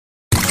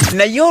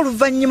naye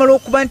oluvannyuma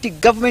lw'okuba nti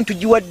gavumenti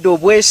giwadde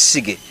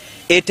obwesige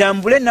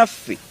etambule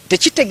naffe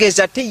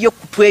tekitegeeza ate yo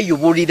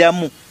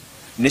kutweyubuliramu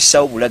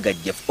nessawo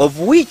bulagajjafu of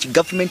which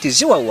gavumenti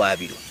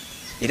ziwawaabirwa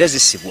era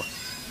zisibwa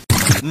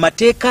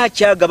mateeka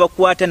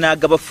akyagabakwata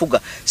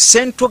n'agabafuga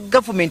central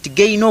government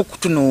geyina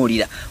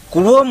okutunuulira ku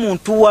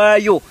lw'omuntu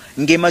waayo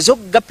ng'emaze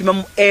okugapima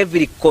mu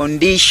every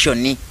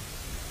condition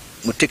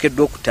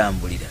muteekeddwa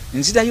okutambulira.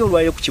 Nzirayo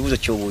olwayo ku kibuuzo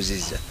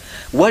ky'obuuzizza.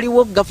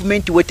 Waliwo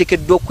gavumenti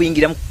weteekeddwa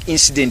okuyingira mu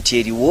incident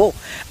eriwo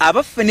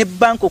abaffe ne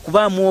banka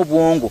okubaamu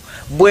obwongo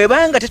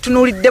bw'ebanga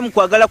tetunuulidde mu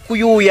kwagala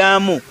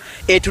kuyuuyaamu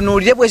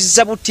etunuulire bwe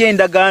zizza butya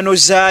endagaano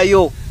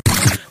zaayo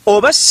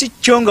oba si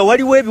kyo nga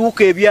waliwo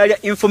ebiwuka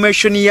ebyalya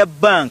information ya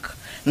banka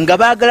nga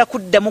baagala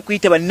kuddamu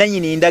kuyita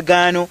bannannyini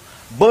endagaano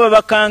bo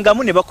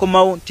babakangamu ne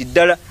bakomawo nti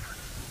ddala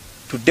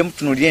tuddemu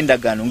tunuulire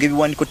endagaano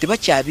ng'ebiwandiiko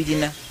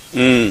tebakyabirina.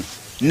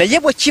 Naye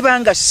bwe kiba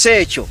nga si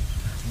ekyo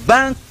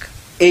banka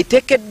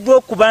eteekeddwa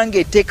okuba nga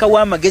eteekawo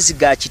amagezi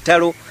ga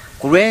kitalo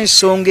ku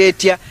lw'ensonga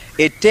etya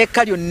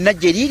etteeka lyonna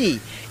gye liri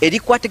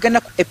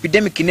erikwatagana ku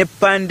epidemic ne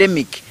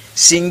pandemic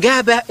singa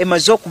aba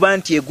emaze okuba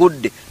nti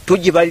egudde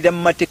tugibalira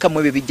mu mateeka mu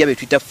ebyo bijja bye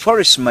tuyita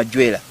forest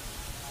majwera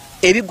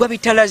ebigwa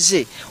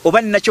bitalaze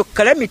oba nakyo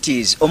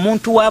calamities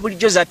omuntu wa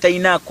bulijjo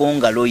z'atalinaako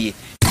ngalo ye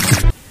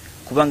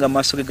kubanga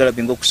amaaso ge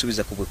galabinga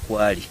okusuubiza ku bwe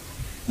kwali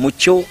mu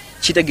kyo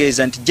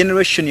kitegeeza nti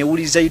generation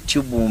ewuliza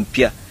YouTube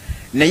mpya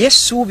naye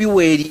essuubi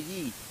weeriri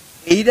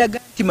eriraga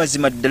nti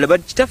mazima ddala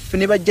bakitaffe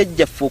ne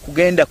bajjajjaffe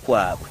okugenda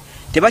kwabwe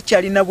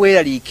tebakyalina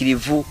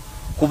bweraliikirivu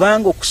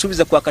kubanga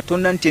okusuubiza kwa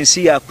Katonda nti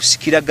ensi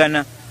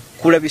yakusikiragana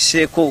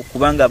kulabiseeko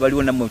kubanga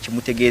abaliwo nammwe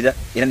kimutegeera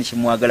era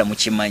nekimwagala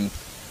mukimanyi.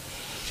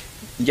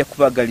 Nja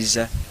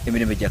kubagaliza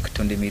emirembe gya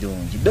Katonda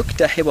emirungi.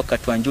 Dr. Hebwa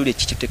katwanjule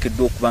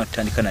ekiteekeddwa okuba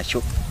tutandika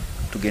nakyo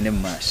tugende mu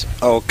maaso.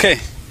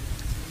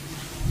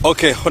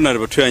 Okay,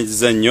 Honorable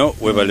tuyanjiza nnyo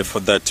webale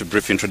for that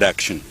brief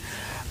introduction.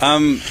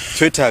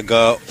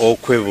 Twetaaga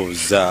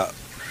okwebuuza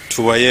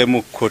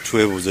tuwayeemuko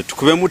twebuuze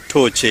tukubemu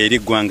ttooki eri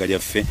ggwanga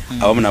lyaffe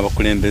abamu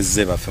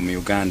n'abakulembeze baffe mu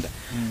Uganda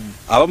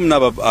abamu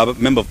n'aba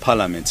member of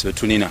parliament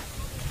betulina.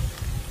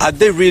 Are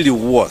they really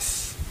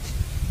worth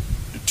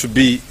to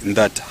be in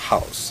that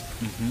house?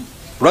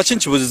 Lwaki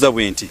nkibuuziza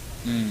bwe nti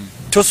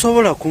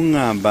tosobola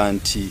kuŋŋamba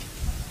nti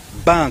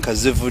banka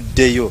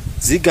zivuddeyo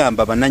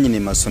zigamba bannannyini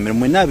masomero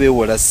mwenna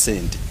abeewola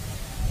ssente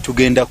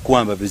tugenda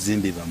kuwamba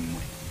bizimbi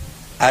bammwe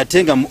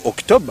ate nga mu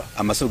October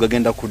amasomero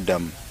gagenda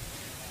kuddamu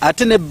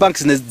ate ne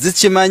banks ne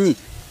zikimanyi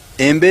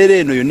embeera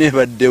eno yonna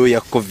ebaddewo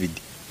ya covid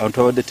abantu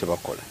babadde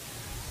tebakola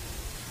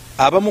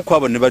abamu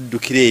kwabo ne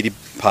baddukira eri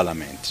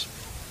parliament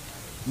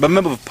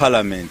bamember of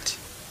parliament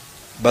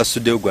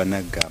basuddeyo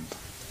gwanagamba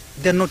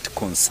they're not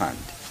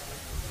concerned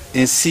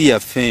ensi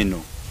yaffe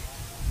eno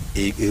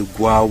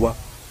egwawa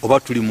oba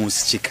tuli mu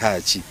nsi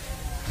kikaaki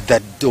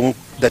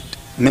that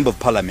member of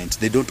parliament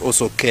they don't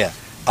also care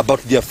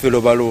about their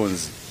fellow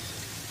balonzi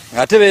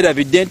ate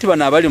beerabidde nti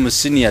bano abali mu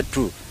senior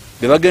 2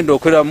 be bagenda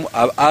okoleramu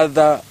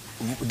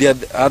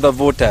other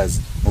voters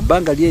mu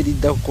bbanga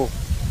lyeriddako.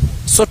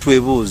 So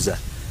twebuuza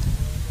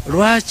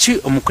lwaki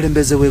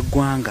omukulembeze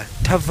w'eggwanga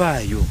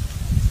tavaayo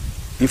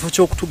info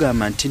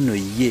ky'okutugamba nti nno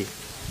ye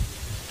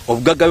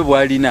obugagga bwe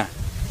bw'alina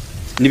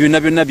ne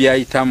byonna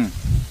byayitamu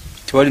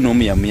tewali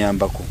n'omu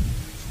yamuyambako.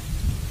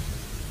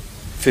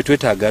 Ffe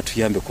twetaaga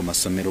tuyambe ku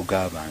masomero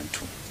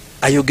g'abantu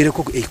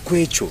ayogereko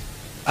ekwekyo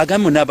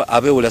agambe n'aba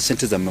abeewola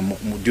ssente zammwe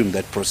during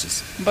that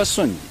process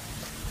mbasonyi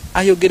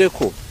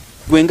ayogereko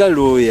gwe nga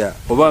lawyer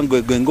oba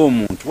gwe nga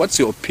omuntu. What's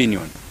your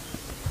opinion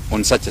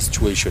on such a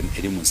situation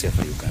eri mu nsi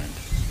yaffe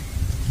Uganda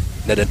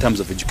that in terms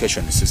of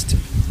education system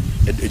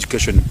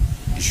education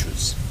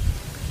issues?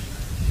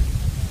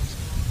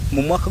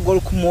 Mu mwaka gwa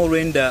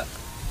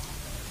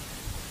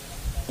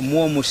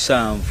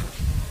 1997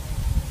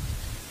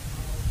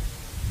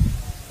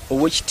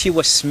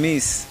 Owekitiibwa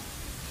Smith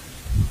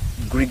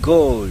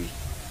Gregory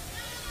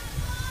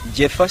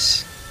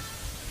Jeffers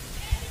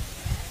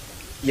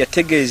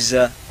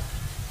yategeeza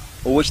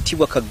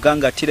Owekitiibwa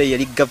Kaganga atira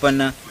yali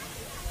governor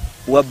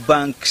wa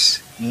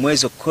banks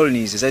mwezo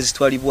colonies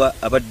ezazitwalibwa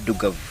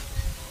abaddugavu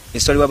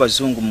ezitwalibwa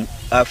abazungu mu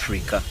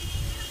Africa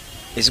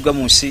ezigwa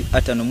mu nsi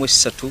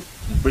 53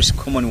 mu British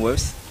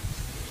Commonwealth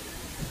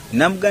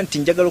namuga nti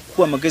njagala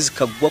okuwa amagezi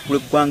kaggwa ku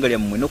lw'eggwanga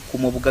lyammwe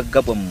n'okukuuma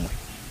obugagga bwammwe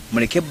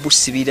muleke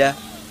busibira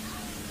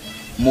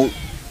mu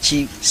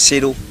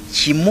kisero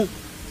kimu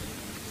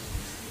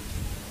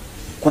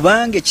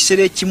kubanga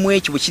ekisero ekimu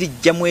ekyo bwe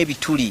kirijjamu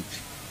ebituli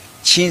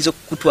kiyinza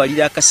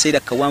okukutwalira akaseera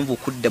kawanvu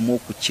okuddamu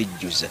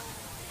okukyejjuza.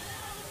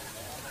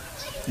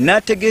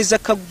 N'ategeeza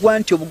Kaggwa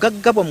nti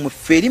obugagga bwammwe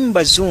ffe eri mu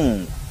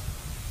bazungu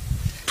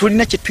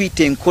tulina kye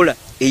tuyita enkola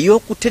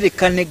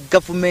ey'okutereka ne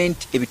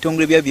gavumenti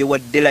ebitongole byabo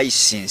byewadde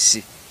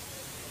layisinsi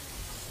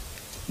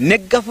ne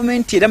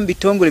gavumenti era mu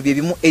bitongole bye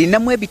bimu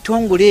erinamu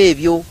ebitongole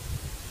ebyo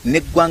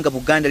neggwanga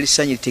Buganda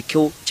lisaanye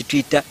litekewo kye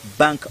tuyita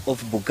Bank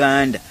of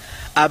Buganda.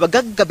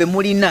 Abagagga be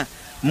mulina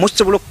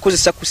musobola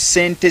okukozesa ku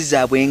ssente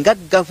zaabwe nga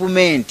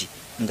gavumenti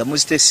nga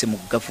muziterese mu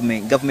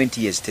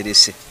gavumenti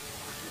yeziterese.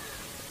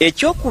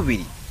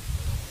 Ekyokubiri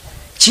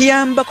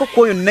kiyambako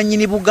kwoyo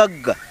nanyini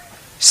bugagga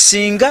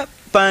singa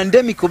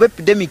pandemic oba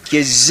epidemic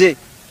ezze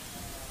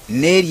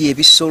n'eri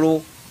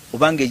ebisolo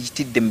obanga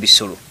egitidde mu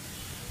bisolo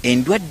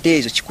endwadde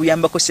ezo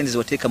kikuyambako sente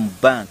zewateeka mu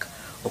banka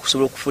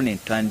okusobola okufuna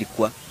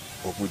entandikwa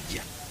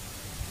obujja.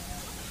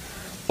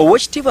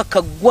 Owekitiibwa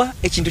Kaggwa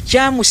ekintu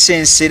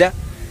kyamusensera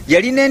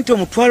yalina ente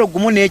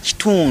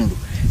 1.5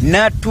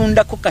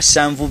 n'atundako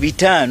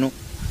 7,500.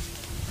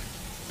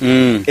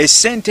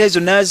 Esente ezo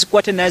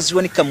n'azikwata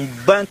n'aziwanika mu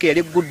banka yali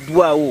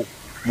egguddwawo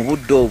mu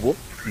budde obwo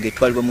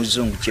ng'etwalibwa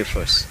muzungu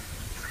Jeffers.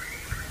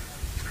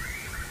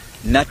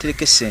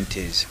 N'atereka esente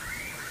ezo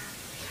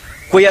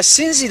kwe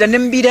yasinziira ne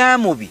mu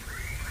biraamu bye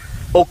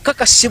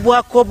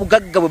okukakasibwako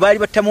obugagga bwe baali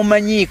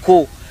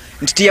batamumanyiiko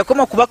nti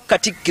teyakoma kuba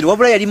katikkiro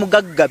wabula yali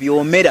mugagga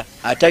byomera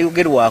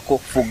atayogerwako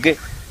fuge.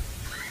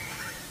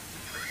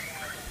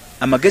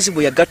 Amagezi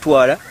bwe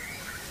yagatwala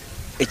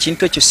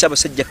ekintu ekyo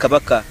Ssaabasajja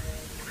Kabaka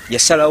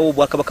yasalawo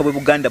Obwakabaka bwe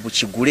Buganda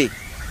bukigule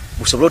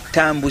busobole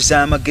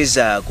okutambuza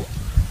amagezi ago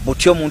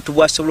butyo omuntu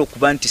bw'asobola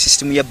okuba nti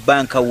sisitimu ya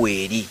banka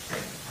weeri.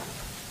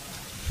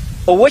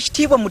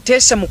 Owekitiibwa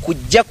Muteesa mu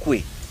kujja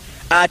kwe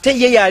ate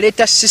ye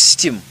yaleeta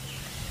sisitimu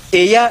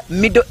eya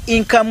middle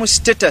income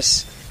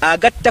status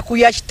agatta ku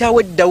ya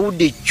kitaawe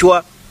Daudi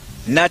Chwa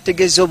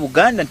n'ategeeza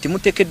Obuganda nti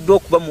muteekeddwa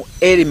okuba mu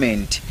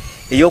element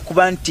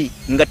ey'okuba nti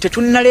nga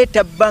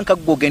tetunnaleeta banka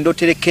gwe ogenda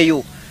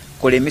oterekeyo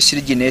kola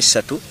emisiri gino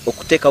 3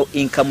 okuteekawo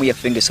income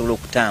yaffe ng'esobola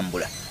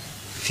okutambula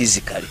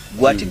physically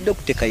gwatidde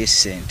okuteekayo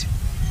essente.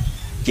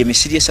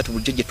 Gyemisiri 3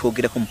 bulijjo gye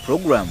twogerako mu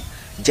program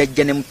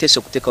jajja ne Muteesa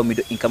okuteekawo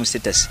middle income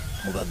status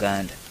mu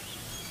Baganda.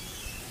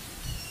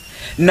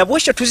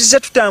 Nabwekyo tuzize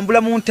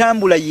tutambula mu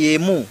ntambula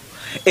y'emu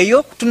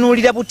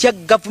ey'okutunuulira butya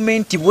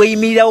gavumenti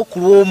bweyimirirawo ku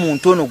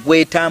lw'omuntu ono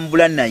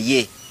gwetambula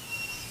naye.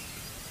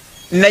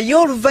 Naye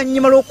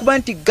oluvannyuma lw'okuba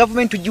nti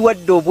gavumenti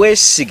giwadde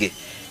obwesige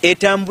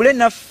etambule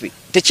naffe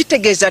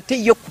tekitegeeza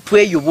ate yo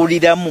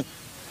kutweyubuliramu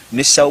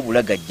n'essaawo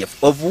bulagajjafu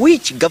of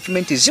which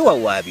gavumenti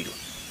ziwawaabirwa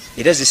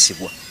era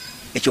zisibwa.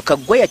 Ekyo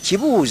Kaggwa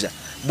yakibuuza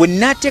bwe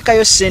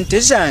naateekayo ssente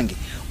zange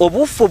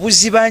obuufu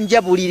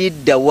obuzibanja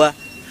buliriddawa.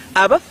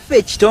 Abaffe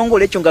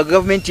ekitongole ekyo nga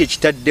gavumenti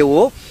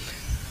ekitaddewo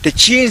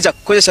tekiyinza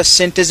kukozesa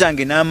ssente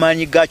zange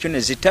n'amaanyi gaakyo ne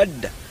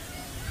zitadda.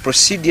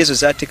 Prosidi ezo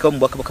zaateekawo mu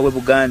Bwakabaka bwe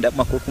Buganda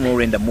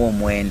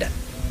 1999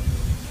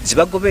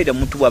 zibagoberera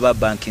omuntu bw'aba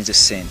abankinze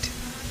ssente.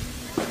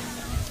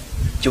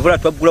 Kyovula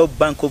twaggulawo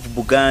Bank of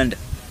Buganda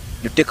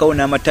ne tuteekawo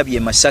n'amatabi e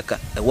Masaka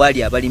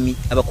ewaali abalimi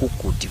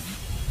abakuukuutivu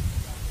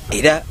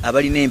era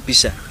abalina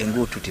empisa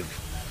enguutuutivu.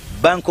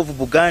 Bank of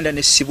Buganda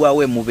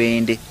n'essibwawo e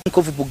Mubende. Bank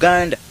of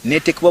Buganda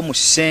n'eteekebwa mu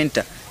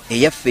ssenta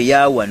eyaffe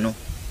eya Wano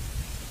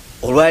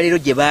olwaleero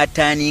gye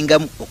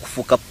baataaningamu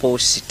okufuuka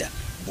posita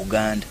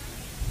Buganda.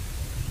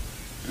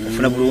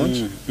 Ofuna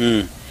bulungi?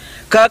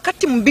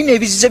 Kaakati mu bino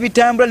ebizize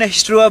bitambula na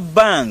history of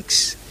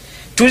banks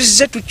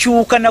tuzze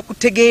tukyuka na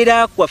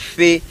kutegeera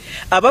kwaffe.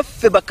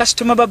 Abaffe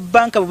bakasitoma ba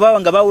banka bwe baba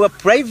nga baweebwa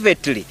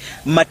privately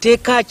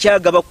mateeka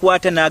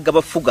akyagabakwata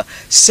n'agabafuga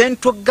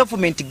central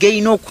government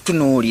geyina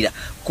okutunuulira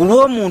ku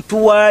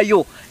lw'omuntu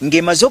waayo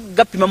ng'emaze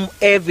okugapima mu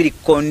every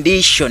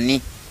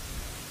condition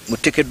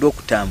muteekeddwa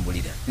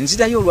okutambulira.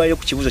 Nzirayo olwaliro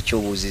ku kibuuzo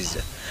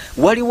ky'obuuzizza.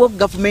 Waliwo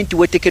gavumenti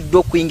weteekeddwa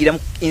okuyingira mu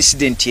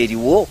incident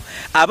eriwo.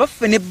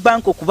 Abaffe ne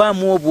banka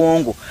okubaamu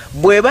obwongo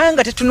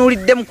bw'ebanga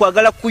tetunuulidde mu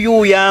kwagala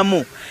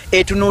kuyuuyaamu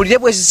etunuulire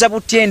bwe zizza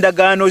butya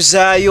endagaano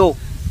zaayo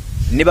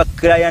ne ba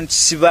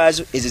clients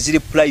baazo ezo ziri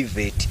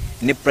private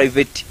ne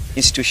private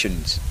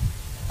institutions.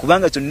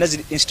 Kubanga zonna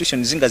ziri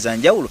institutions nga za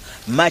njawulo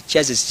match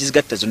as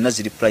zikizigatta zonna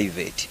ziri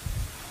private.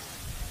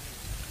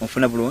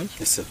 Onfuna bulungi?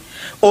 Yes, sir.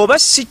 Oba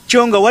si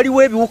kyo nga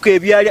waliwo ebiwuka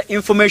ebyalya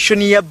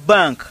information ya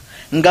bank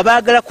nga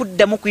baagala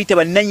kuddamu kuyita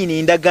bannannyini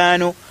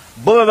endagaano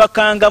bo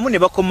babakangamu ne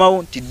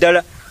bakomawo nti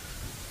ddala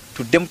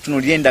tuddemu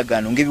tunuulire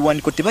endagaano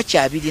ng'ebiwandiiko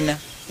tebakyabirina.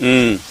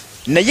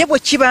 Naye bwe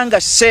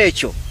kibanga si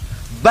ekyo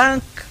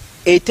bank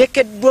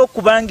eteekeddwa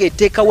okuba nga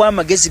eteekawo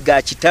amagezi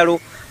ga kitalo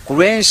ku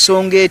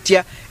lw'ensonga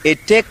etya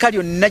etteeka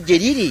lyonna gye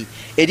liri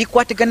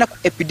erikwatagana ku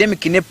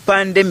epidemic ne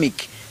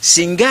pandemic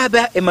singa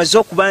aba emaze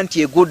okuba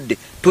nti egudde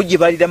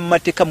tugibalira mu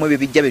mateeka mu ebyo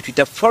bijja bye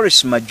tuyita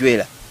forest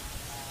majwera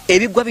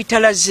ebigwa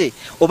bitalaze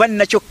oba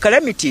nakyo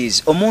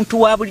calamities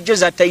omuntu wa bulijjo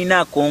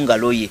z'atalinaako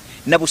ngalo ye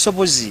na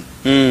busobozi.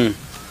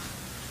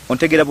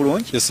 Ontegeera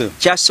bulungi? Yes, sir.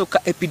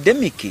 Kyasooka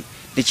epidemic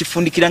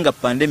tekifundikira nga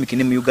pandemic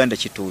ne mu Uganda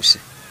kituuse.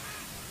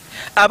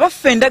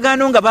 Abaffe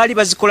endagaano nga baali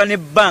bazikola ne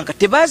banka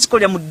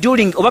tebazikolera mu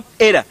during oba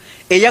era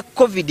eya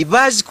covid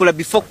bazikola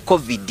before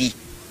covid.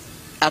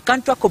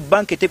 Akantu ako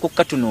banka eteeka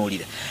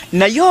okukatunuulira.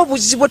 Naye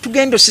obuzibu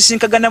tugenda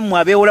osisinkagana mu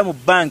abeewola mu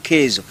banka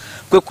ezo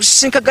kwe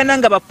kusisinkagana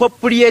nga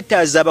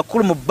bapropriators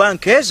abakulu mu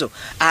banka ezo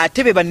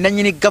ate be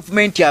bannannyini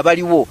gavumenti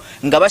abaliwo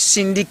nga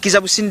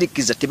basindikiza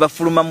busindikiza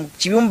tebafuluma mu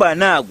kiyumba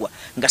anaagwa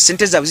nga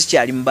ssente zaabwe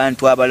zikyali mu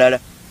bantu abalala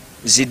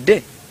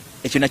zidde.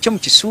 Ekyo nakyo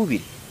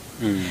mukisuubire.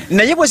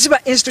 Naye bwe ziba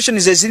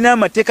institutions ezirina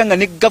amateeka nga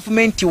ne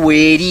gavumenti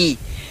weeri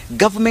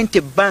gavumenti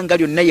ebbanga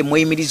lyonna ye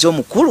mweyimiriza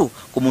omukulu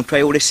ku muntu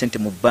ayowola essente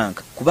mu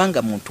banka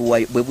kubanga muntu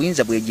wayo bwe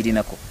buyinza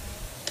bwegirinako.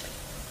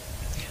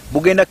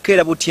 Bugenda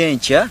kukeera butya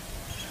enkya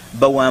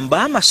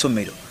bawamba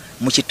amasomero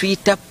mu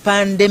kituyita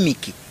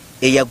pandemic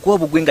eyagwa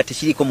obugwe nga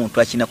tekiriko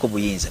muntu akinako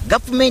buyinza.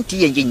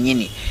 Gavumenti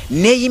yennyini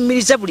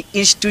neeyimiriza buli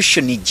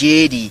institution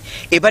gyeri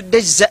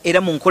ebaddezza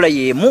era mu nkola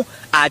y'emu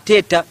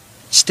ateeta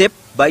step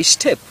by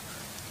step.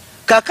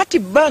 Kaakati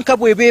banka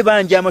bw'eba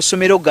ebanja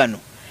amasomero gano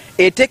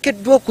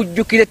eteekeddwa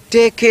okujjukira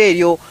etteeka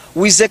eryo,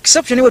 with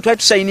exception we twali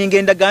tusayininga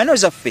endagaano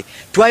zaffe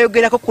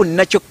twayogerako ku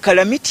natural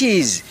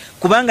calamities,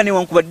 kubanga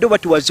newankubadde oba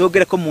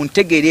tuwazoogerako mu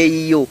ntegeera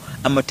eyiyo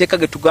amateeka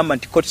ge tugamba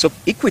nti courts of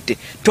equity,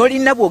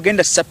 tolina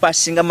bw'ogenda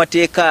sapaasinga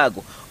amateeka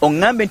ago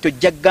oŋŋambe nti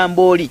ojja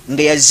kugamba oli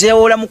nga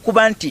yazeewola mu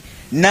kuba nti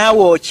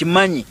naawe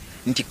okimanyi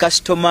nti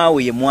kasitoma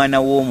we ye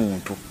mwana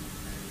w'omuntu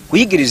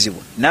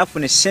kuyigirizibwa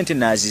n'afuna essente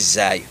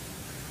n'azizaayo.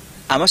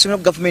 Amasomero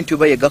gavumenti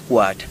oba ye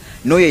gakwata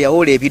n'oyo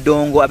yawola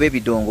ebidongo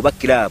ab'ebidongo ba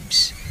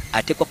clubs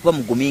ateekwa kuba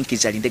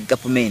mugumiikiriza alinde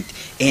gavumenti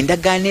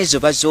endagaano ezo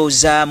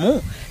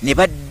bazoozaamu ne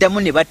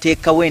baddamu ne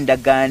bateekawo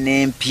endagaano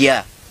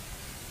empya.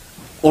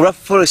 Olwa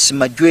Forest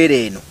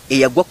Majwere eno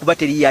eyagwa kuba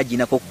teri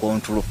yaginako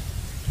kontrolo.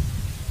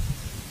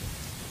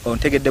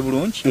 Ontegedde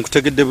bulungi?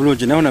 Nkutegedde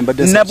bulungi nawe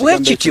nambadde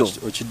nabwekityo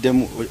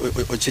okiddemu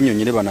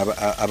okinyonyere bano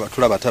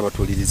abatulaba ate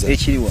abatuliriza.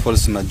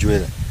 Forest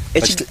Majwere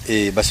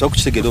basobola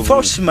okukitegeera obulungi.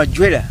 Forest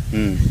Majwere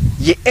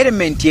ye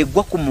element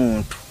egwa ku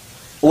muntu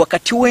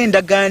wakati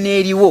w'endagaano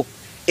eriwo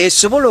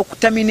esobola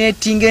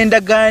okutaminatinga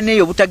endagaano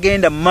eyo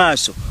obutagenda mu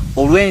maaso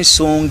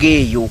olw'ensonga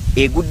eyo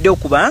eguddewo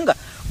kubanga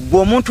gwe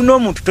omuntu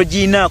n'omuntu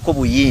togiinaako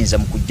buyinza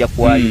mu kujja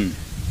kwayo.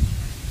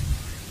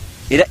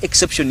 Era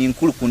exception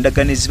nkulu ku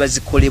ndagaano eziba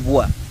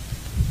zikolebwa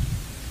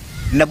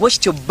nabwe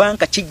kityo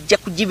banka kijja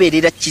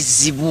kugibeerera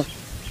kizibu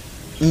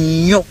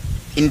nnyo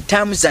in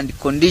terms and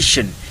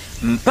condition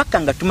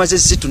mpaka nga tumaze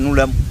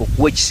zitunula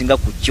okuwa ekisinga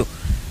ku kyo.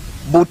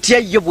 Butya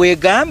yo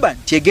bwegamba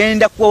nti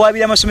egenda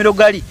kuwawaabira amasomero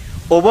gali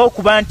oba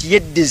okuba nti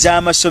yeddiza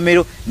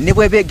amasomero ne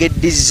bweba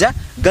egeddiza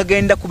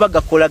gagenda kuba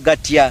gakola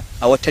gatya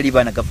awatali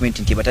baana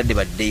gavumenti nti batadde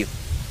baddeyo.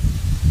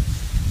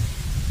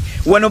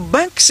 Wano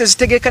banks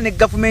ezitegeeka ne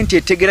gavumenti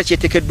etegeera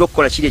kyeteekeddwa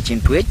okukola kiri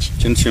ekintu eki.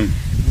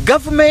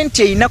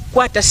 Gavumenti erina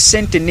kukwata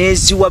ssente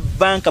n'eziwa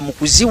banka mu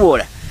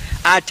kuziwola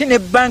ate ne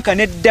banka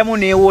neddamu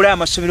neewola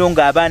amasomero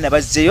ng'abaana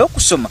bazzeeyo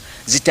okusoma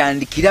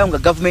zitandikirawo nga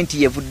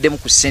gavumenti yevuddemu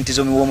ku ssente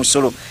z'omuwa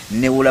omusolo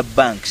neewola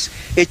banks.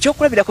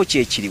 Ekyokulabirako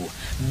kyekiriwa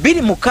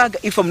 26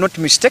 if I'm not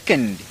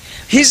mistaken,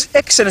 His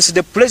Excellency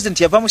the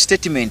President yava mu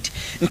statement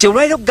nti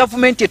olwaliro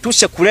gavumenti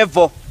etuuse ku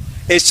level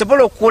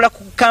esobola okuwola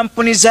ku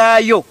kampuni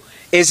zaayo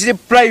eziri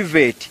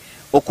private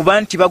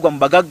okuba nti bagwa mu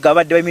bagagga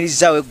abadde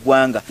bayimirizaawo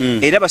eggwanga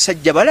era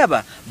basajja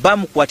balaba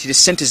bamukwatira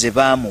ssente ze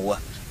baamuwa.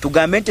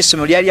 Tugambe nti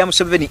essomero lyali lya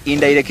Museveni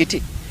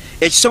indirect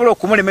ekisobola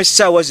okumulema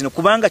essaawa zino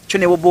kubanga kyo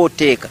ne bwoba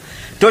oteeka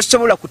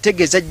tosobola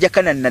kutegeeza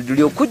Jakana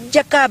Nadduli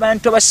okuggyako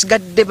abantu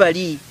abasigadde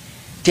bali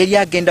teri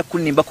agenda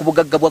kunimba ku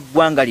bugagga bwa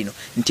ggwanga lino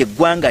nti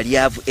eggwanga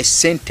lyavu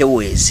essente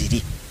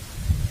weeziri.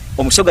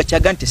 Omusoga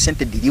kyaga nti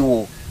essente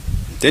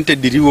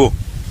diriwo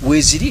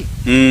weeziri.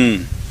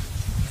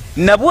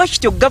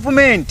 Nabwekityo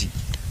gavumenti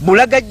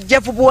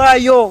bulagajjavu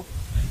bwayo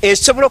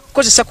esobola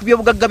okukozesa ku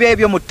byobugagga byayo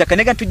by'omu ttaka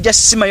nega tujja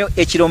simayo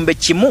ekirombe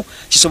kimu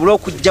kisobola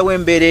okujjawo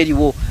embeera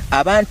eriwo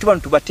abantu bano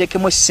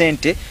tubateekemu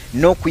essente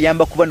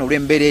n'okuyamba ku bano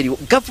olw'embeera eriwo.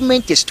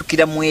 Gavumenti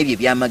esitukira mu ebyo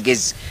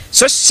eby'amagezi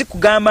so si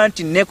kugamba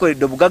nti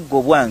neekoledde obugagga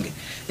obwange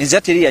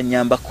nze teri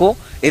yannyambako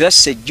era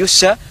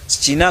sejjusa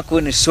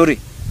sikinaako ne sorry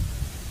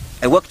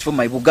I worked for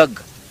my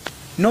bugagga.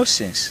 No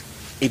sense.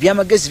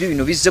 Eby'amagezi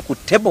bino bizze ku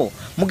table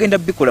mugenda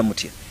bikola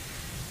mutya?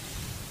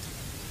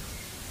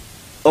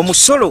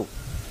 Omusolo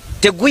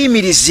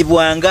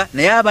teguyimirizibwanga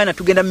naye abaana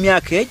tugenda mu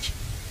myaka egi.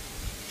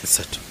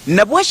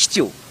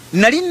 Nabwekityo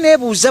nali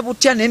neebuuza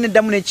butya naye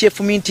neddamu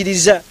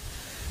nekyefumintiriza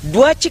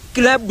lwaki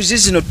kilabuzi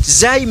zino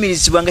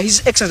zayimirizibwanga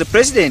His Excellency the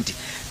President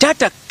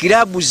tata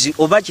kilabuzi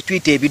oba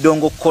kituyita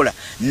ebidongo kukola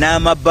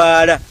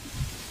n'amabaala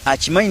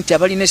akimanyi nti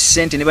abalina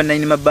essente ne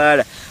bannanyini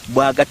mabaala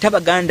bwagata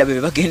baganda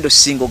be bagenda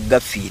osinga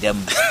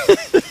okugafiiramu.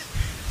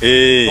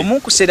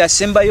 Omunkuseera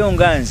asembayo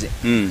nga nze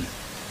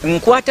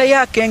nkwatayo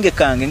akenge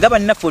kange nga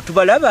bannaffe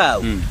otubalaba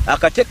awo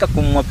akateeka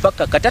ku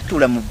mwapaka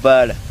katatula mu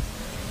bbaala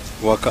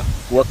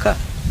waka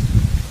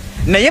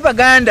naye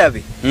baganda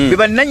be be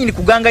bannanyini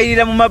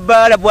kugangayirira mu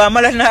mabaala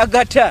bw'amala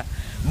n'agata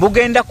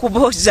bugenda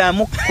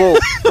kuboozaamuko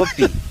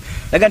kopi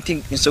naga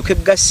nti nsooke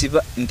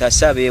gasiba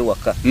ntasaaba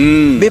ewaka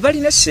be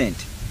balina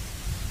ssente.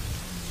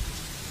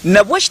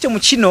 Nabwekityo mu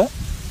kino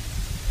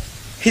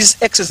His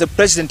Excellency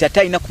President ate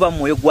alina kuba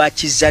mwoyo gwa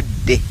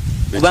kizadde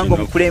kubanga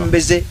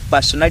omukulembeze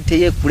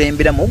personality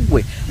yeekulembera mu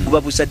gwe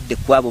kuba buzadde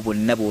kwabo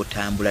bonna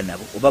b'otambula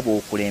nabo oba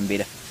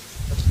b'okulembera.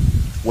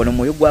 Wano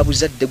mwoyo gwa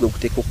buzadde gwe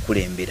guteeka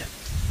okukulembera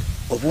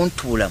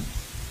obuntubulamu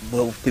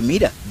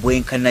bw'obupimira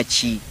bwenkana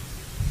ki?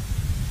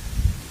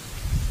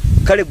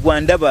 Kale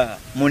gwandaba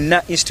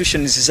muna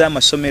institutions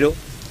z'amasomero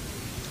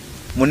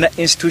muna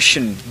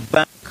institution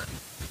bank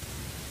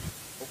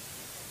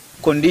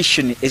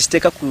condition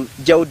eziteeka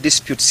kujjawo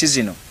dispute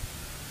season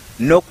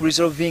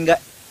n'okuresolvinga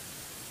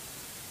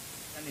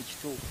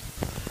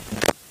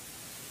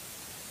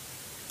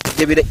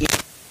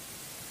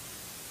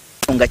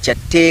nga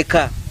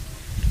kyatteeka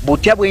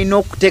butya bw'olina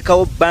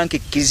okuteekawo banka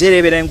ekkiriza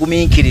ereebera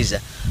engumiikiriza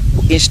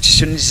ku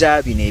institution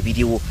zaabino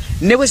ebiriwo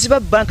ne bwe ziba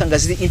banka nga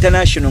ziri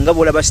international nga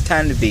bwolaba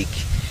Stanbic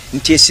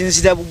nti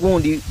esinzira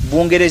bugundi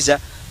Bungereza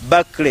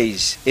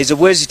ARKRICH ezo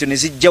bwezito ne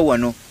zijja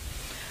wano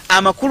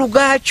amakulu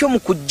gaakyo mu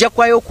kujja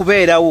kwayo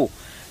okubeerawo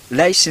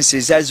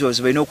licenses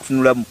zaziwazo balina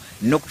okutunulamu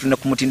n'okutunda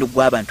ku mutindo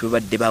gw'abantu bwe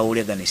badde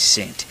bawolegana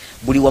essente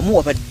buli wamu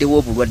wabaddewo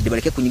obulwadde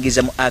baleke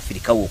kunyigiza mu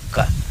Africa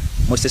wokka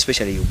most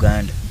especially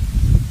Uganda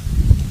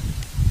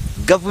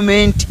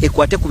government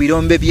ekwate ku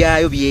birombe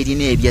byayo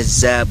byerina ebya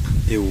zaabu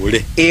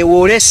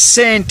ewole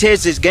ssente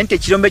zigende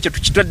ekirombe ekyo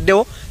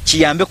tukitwaddewo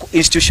kiyambe ku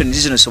institution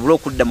zino zisobole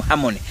okudda mu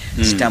harmony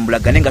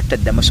zitambulagane nga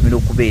tutadde amasomero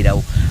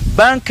okubeerawo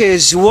banka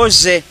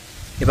eziwoze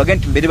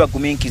ebagenti mbere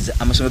baguminkiza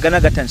amasomero gana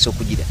gatandise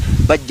okugira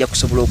bajja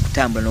kusobola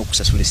okutambula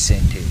n'okusasula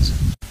essente ezo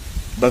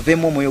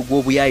baveemu omwoyo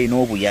gw'obuyaayi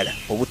n'obuyala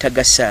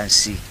obutagasa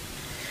nsi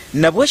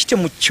nabwe kityo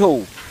mu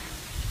kyo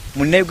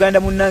Munnayuganda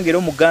munnange era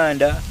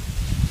Omuganda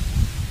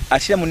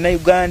atira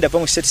Munnayuganda ava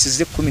mu status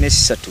ze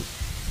 13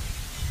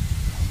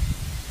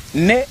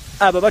 ne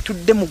aba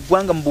batudde mu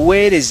ggwanga mu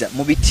buweereza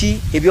mu biti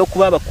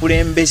ebyokuba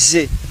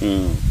abakulembeze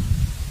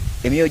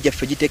emyoyo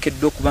gyaffe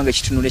giteekeddwa okuba nga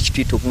kitunula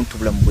ekituyita obuntu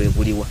bulamu bwe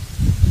buliwa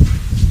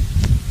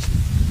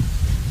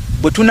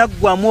bwe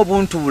tunaggwamu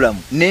obuntu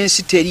bulamu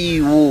n'ensi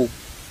teriiwo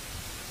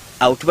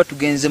awo tuba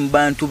tugenze mu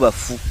bantu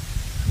bafu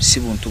si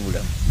buntu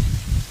bulamu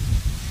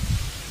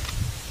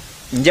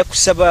nja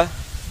kusaba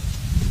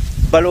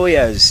ba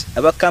lawyers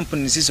aba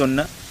companies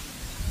zonna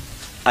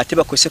ate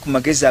bakozese ku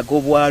magezi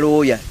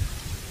ag'obwalooya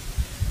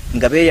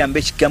nga beeyamba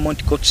ekigambo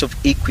nti courts of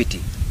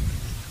equity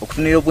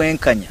okutunira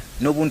obwenkanya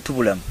n'obuntu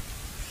bulamu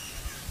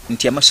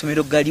nti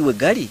amasomero gali we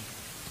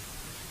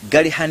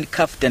gali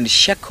handcuffed and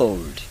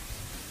shackled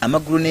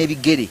amagulu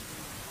n'ebigere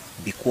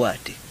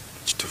bikwate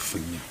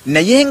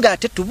naye nga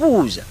ate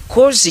tubuuza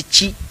kozi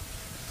ki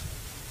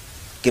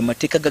ge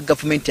mateeka ga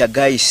gavumenti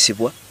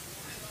agayisibwa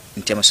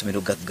nti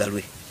amasomero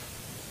gaggalwe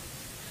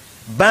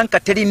banka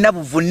terina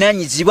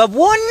buvunaanyizibwa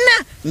bwonna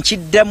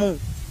nkiddamu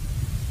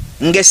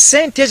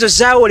ng'essente ezo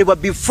zaawolebwa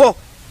before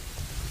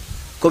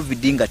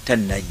covid nga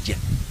tannajja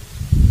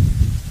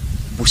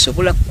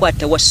busobola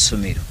kukwata wa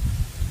ssomero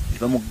ne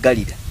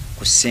bamuggalira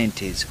ku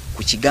ssente ezo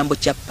ku kigambo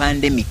kya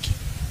pandemic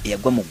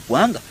eyagwa mu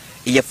ggwanga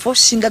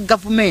eyaforcinga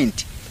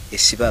gavumenti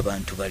esiba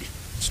abantu bali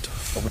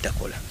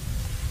obutakola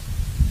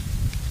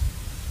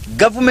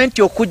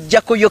gavumenti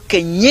okujjako yo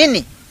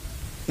kennyini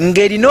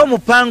ng'erina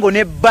omupango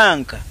ne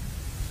banka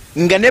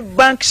nga ne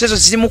banki ezo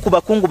zirimu ku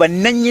bakungu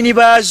bannannyini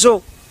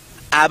baazo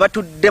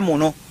abatudde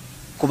muno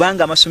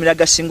kubanga amasomero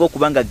agasinga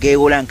okuba nga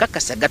geewola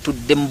nkakasa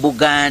gatudde mu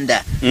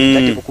Buganda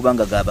gateko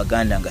kubanga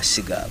g'Abaganda nga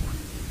si gaabwe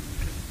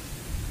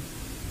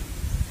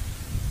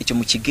ekyo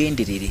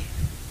mukigenderere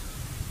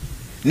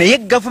naye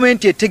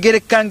gavumenti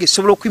etegereka nga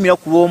esobola okuyimira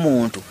ku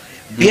lw'omuntu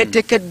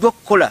byeteekeddwa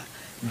okukola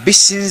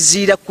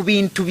bisinziira ku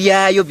bintu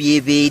byayo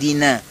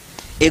byebeerina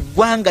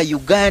eggwanga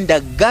Uganda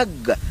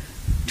gagga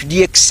to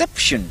the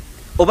exception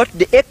oba to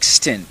the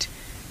extent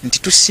nti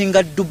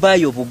tusinga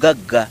Dubai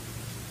obugagga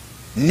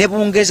ne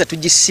Bungereza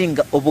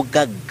tugisinga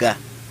obugagga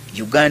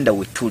Uganda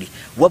we tuli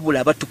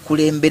wabula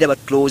abatukulembera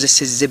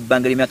batulowoozesezza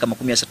ebbanga ly'emyaka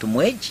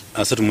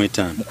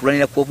 35 mu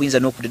kulwanira kw'obuyinza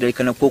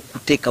n'okudedalekana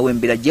kw'okuteekawo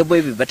embeera gyebwe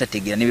ebyo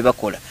batategeera ne bye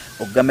bakola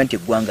okugamba nti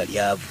eggwanga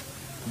lyavu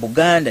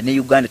Buganda ne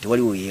Uganda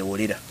tewaliwo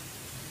yeewolera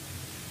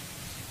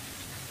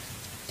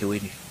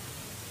teweri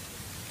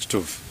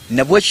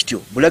nabwe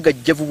kityo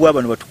bulagajjavu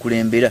bw'abano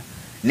batukulembera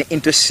ne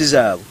interest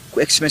zaabwe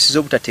ku expenses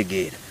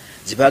z'obutategeera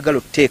zibaagala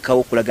okuteekawo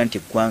okulaga nti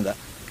eggwanga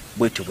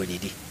bwetyo bwe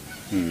liri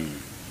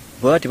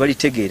bwaba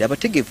tebalitegeera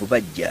abategeevu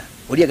bajja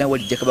oli agamba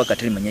walijja kabaka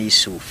atalimanya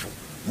Yusufu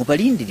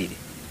mubalindirire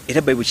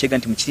era Bayibuli kyega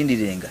nti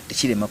mukirindirirenga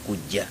tekirema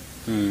kujja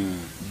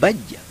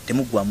bajja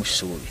temuggwamu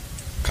ssuubi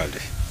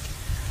kale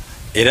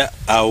era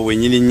awo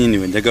wenyini nyini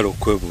wenjagala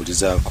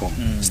okwebuulizaako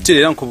still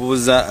era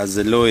nkubuuza as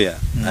a lawyer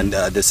and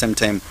at the same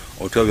time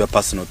or to have your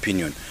personal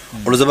opinion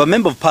olowooza ba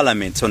member of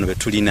parliament ono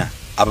betulina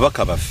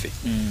ababaka baffe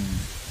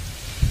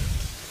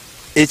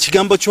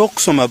ekigambo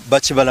ky'okusoma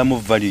bakibalamu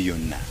value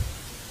yonna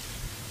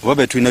oba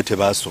betulina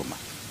tebaasoma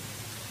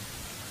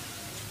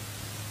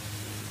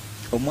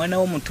omwana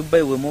w'omuntu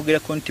bbayo bwe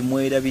mwogerako nti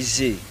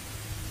mwerabize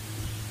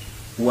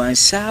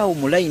wansi awo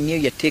mu layini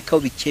eyo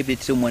yateekawo biki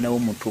ebireetera omwana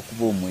w'omuntu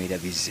okuba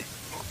omwerabize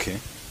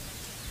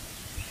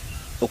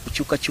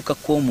okukyukakyuka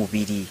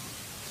kw'omubiri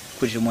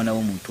kuleetera omwana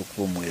w'omuntu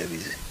okuba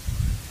omwerabize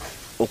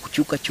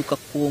okukyukakyuka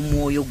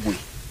kw'omwoyo gwe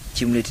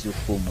kimuleetera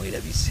okuba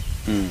omwerabize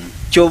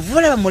kyova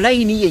olaba mu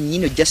layini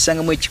yennyini ojja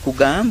ssangamu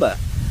ekikugamba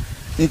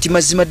nti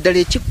mazima ddala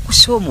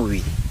ekikkusa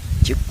omubiri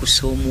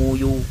kikkusa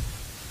omwoyo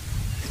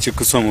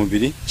kikkusa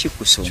omubiri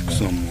kikkusa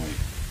omwoyo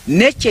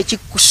nekyo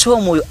ekikkusa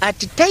omwoyo at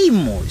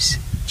times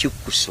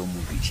kikkusa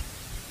omubiri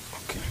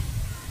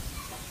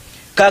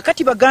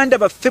kaakati baganda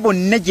baffe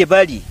bonna gye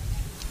bali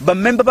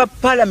bamemba ba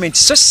parliament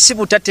so si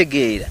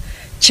butategeera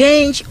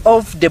change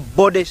of the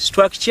body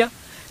structure,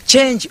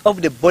 change of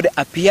the body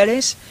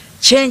appearance,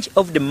 change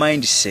of the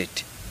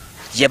mindset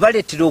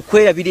yabaleetera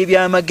okwerabira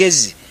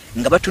eby'amagezi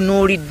nga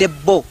batunuulidde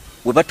bo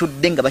we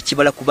batudde nga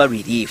bakibala kuba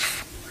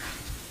relief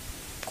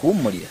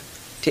kuwummulira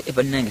te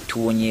bannange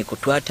tuwonyeeko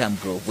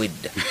twatambula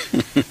obwedda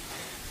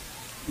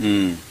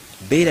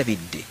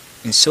beerabidde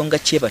ensonga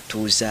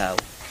kyebatuuzaawo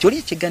kyoli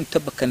ekigani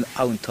tobakan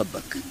aun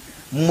tobak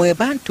mwe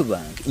bantu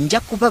bange nja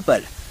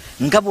kubabala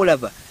nga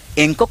bulaba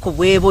enkoko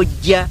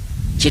bwebojja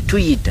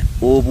kyetuyita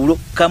obulo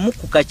kamu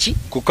ku kaki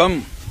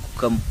kukamu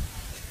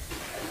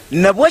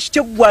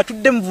nabwekityo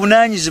gwatudde mu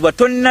buvunaanyizibwa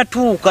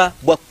tonnatuuka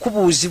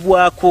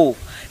bwakubuuzibwako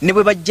ne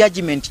bwe ba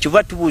judgment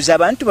kyova tubuuza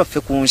abantu baffe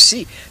ku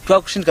nsi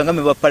twakusindika nga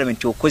memba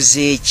parliament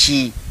okoze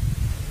eki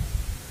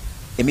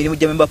emirimu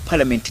gya memba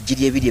parliament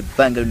giri ebiri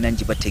ebbanga lyonna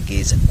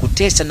ngibategeeza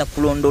kuteesa na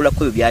kulondoola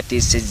ku ebyo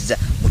byateesezza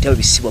mutaba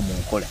bisibwa mu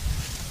nkola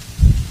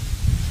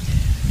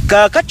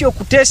kaakati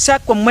okuteesa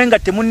kwammwe nga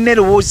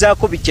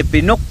temunnerowoozaako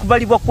bicepe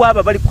n'okubalibwa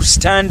kwabo bali ku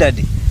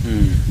standard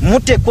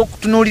muteekwa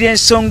okutunuulira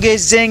ensonga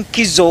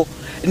ez'enkizo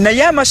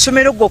naye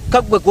amasomero gokka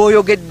gwe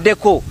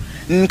gooyogeddeko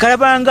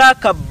nkalabanga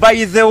aka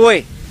by the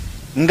way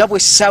nga bwe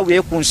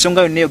ssaawireyo ku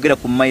nsonga yonna eyogera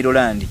ku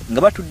Mailoland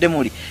nga batudde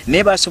muli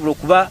naye basobola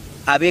okuba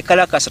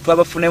abeekalakasa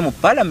twabafunayo mu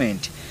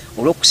parliament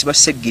olw'okusiba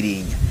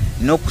Seggirinya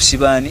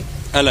n'okusiba ani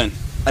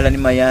Alan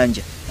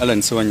Mayanja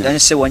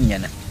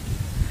Sewanyana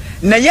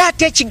naye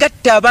ate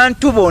ekigatta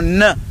abantu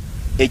bonna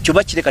ekyo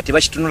bakireka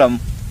tebakitunulamu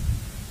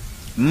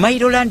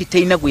Mailoland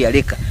terina gwe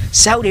yaleka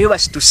saawulireyo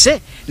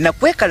basituse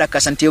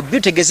nakwekalakasa nti obyo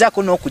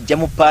tegezaako n'okujja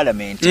mu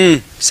parliament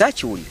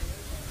saakiwulira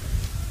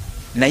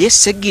naye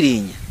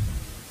Seggirinya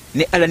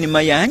ne Alan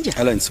Mayanja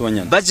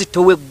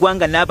bazitowa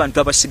eggwanga n'abantu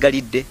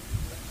abasigalidde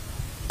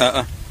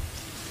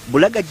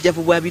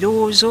bulagajjavu bwa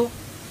birowoozo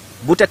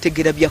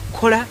butategera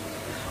byakola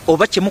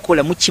oba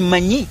kyemukola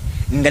mukimanyi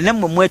nga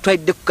nammwe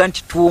mwetwalidde kuga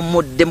nti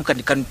tuwummuddemu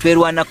kati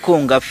kanutwerwanako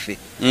ngaffe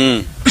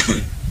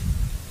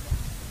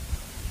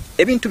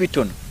ebintu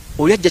bitono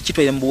oli ajja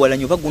kitwalira mu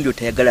buwalanyi oba gundi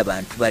otayagala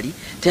bantu bali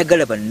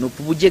tayagala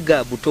bannupu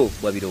bujega buto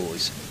bwa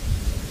birowoozo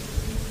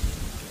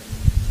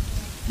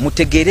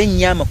mutegeere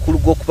nnyo amakulu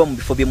g'okuba mu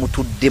bifo bye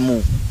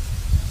mutuddemu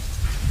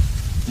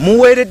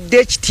muweeredde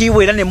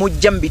ekitiibwa era ne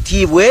mujja mu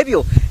bitiibwa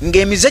ebyo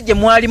ng'emize gye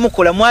mwali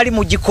mukola mwali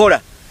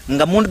mugikola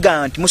nga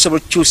mugamba nti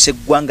musobola okukyusa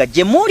eggwanga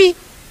gye muli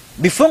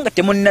bifo nga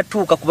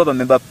temunnatuuka kuba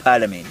bamemba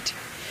parliament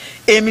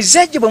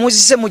emize gye bwe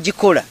muzize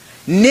mugikola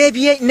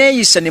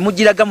neeyisa ne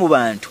mugiraga mu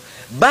bantu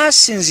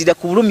basinzira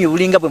ku bulumi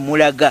bulinga bwe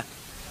mulaga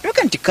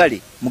toka nti kale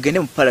mugende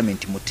mu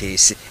parliament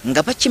muteese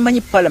nga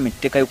bakimanyi parliament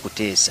tekayo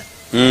kuteesa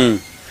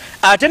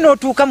ate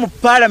n'otuuka mu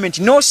parliament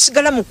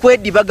n'osigala mu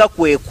kwedibaga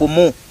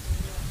kwekumu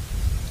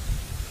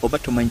oba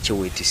tomanyi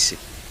kyeweetisse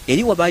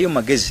eri wabaayo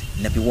magezi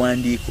na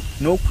biwandiiko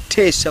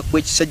n'okuteesa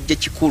kw'ekisajja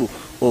kikulu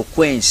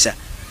okwensa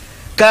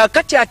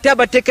kaakati ate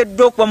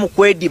abateekeddwa okuba mu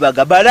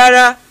kwedibaga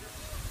balala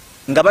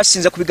nga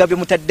basinza ku bigambo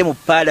byemutadde mu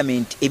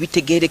parliament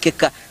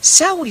ebitegeerekeka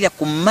saawulira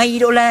ku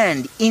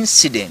Mailoland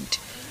incident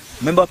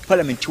memba wa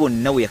parliament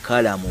wonna we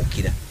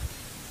yakaalaamuukira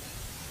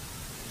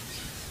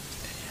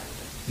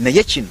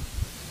naye kino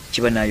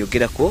kiba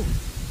naayogerako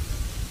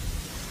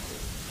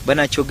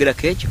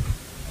banakyogerako ekyo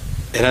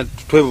era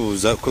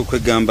twebuuza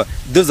kwegamba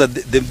those are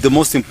the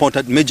most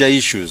important major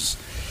issues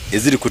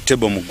eziri ku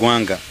table mu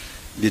ggwanga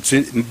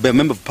between the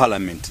member of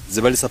parliament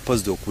ze bali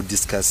supposed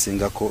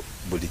okudiscussingako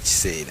buli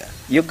kiseera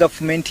yo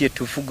government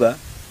yetuvuga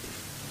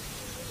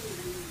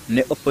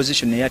ne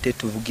opposition naye ate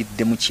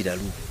tuvugidde mu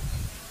kiralu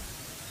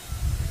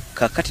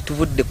kakati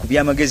tuvudde ku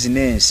byamagezi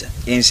n'ensa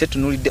ensi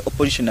tunulidde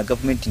opposition na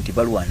government nti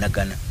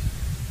balwanagana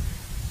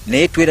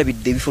naye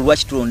twerabidde ebifo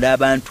lwaki tulonda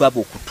abantu abo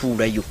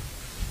okutuulayo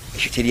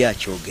ekyo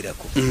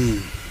teryakyogerako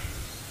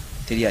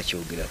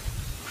teryakyogerako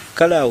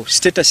kale awo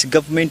status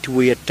government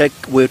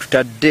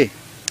wetutadde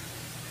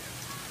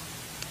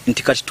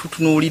nti kati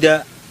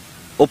tutunuulira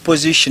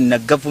opposition na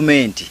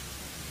government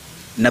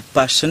na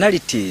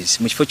personalities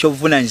mu kifo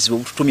ky'obuvunaanyizibwa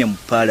obututumya mu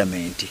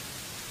parliament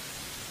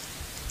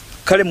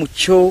kale mu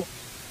kyo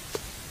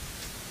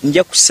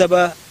nja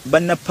kusaba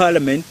banna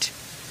parliament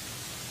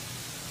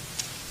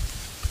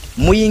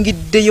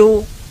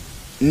muyingiddeyo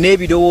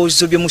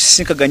n'ebirowoozo bye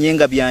musisinkaganye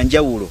nga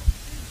byanjawulo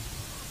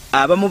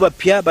abamu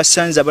bapya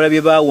basanze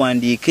abalabye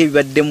bawandiika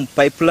ebibadde mu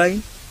pipeline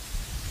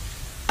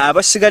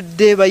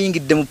abasigadde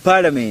bayingidde mu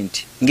parliament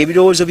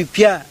ng'ebirowoozo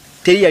bipya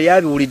teri yali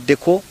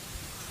abiwuliddeko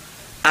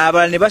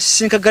abalala ne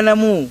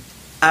basisinkaganamu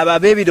abo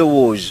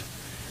ab'ebirowoozo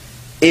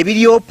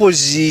ebiri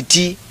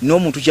opposite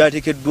n'omuntu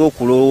kyateekeddwa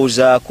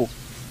okulowoozaako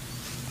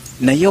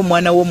naye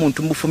omwana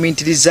w'omuntu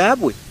mubufumintiriza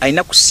bwe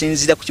alina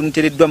kusinziira ku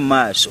kimuteereddwa mu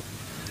maaso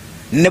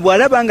ne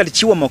bw'alaba nga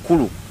tekiwa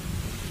makulu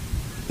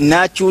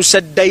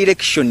n'akyusa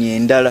direction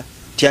endala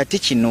ti ate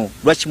kino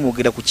lwaki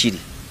mwogera ku kiri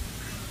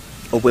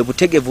obwe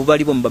butegevu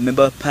balibo mu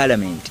bamemba ba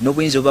parliament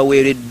n'obuyinza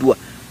obubaweereddwa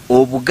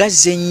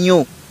obugazi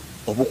ennyo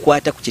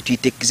obukwata ku kye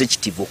tuyita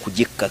executive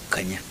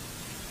okugikkakkanya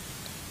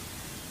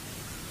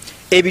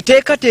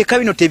ebiteekateeka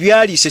bino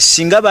tebyaliise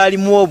singa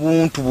baalimu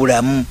obuntu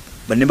bulamu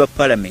bamemba ba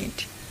parliament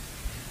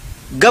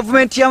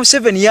gavumenti ya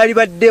Museveni yali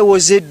badde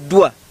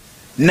ewozeddwa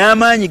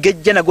n'amaanyi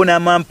gejja nago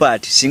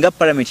n'amampaati singa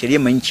parliament yali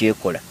emanyi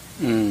kyekola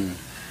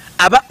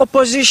aba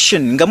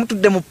opposition nga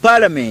mutudde mu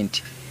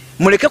parliament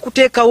muleke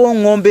kuteekawo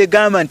ng'ombe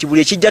egamba nti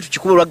buli ekijja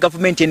tukikuba lwa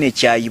gavumenti eno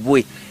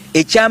ekyayibwe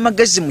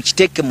ekyamagezi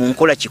mukiteeke mu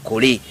nkola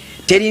kikole.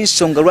 Teri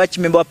nsonga lwaki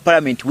memba wa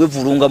parliament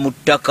wevulunga mu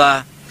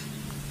ttaka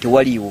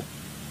tewaliwo.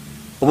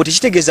 Obwo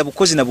tekitegeeza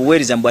bukozi na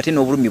buweereza mbu ate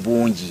n'obulumi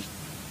bungi.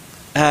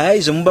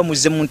 Izo muba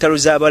muzze mu ntalo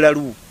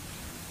z'abalalu.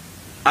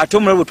 Ate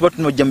omulalu bwe tuba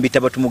tunojja mu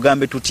bitabo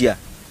tumugambe tutya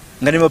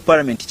nga ne mu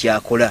parliament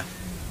kyakola.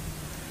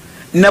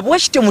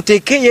 Nabwekityo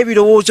muteekeeyo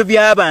ebirowoozo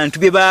by'abantu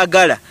bye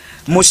baagala,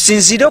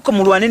 musinziireko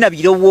mulwane na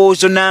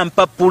birowoozo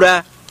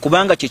nampapula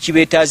kubanga kye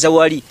kibeetaaza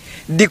wali.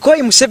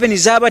 Dikoyi Museveni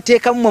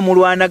z'abateekamu mwe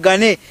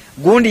mulwanagane,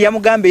 gundi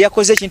yamugambe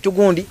yakoze ekintu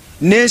gundi,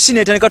 n'ensi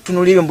n'etandika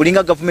tunuulira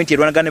mbulinga gavumenti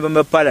erwanagane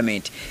ba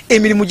parliament.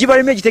 Emirimu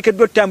gibaleme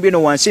egiteekeddwa otutambula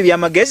eno wansi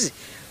ebyamagezi,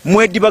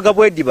 mwedibaga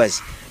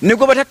bwedibazi. Ne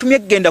gwe batatumye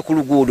kugenda ku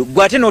luguudo,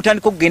 gwe ate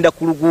n'otandika okugenda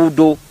ku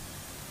luguudo.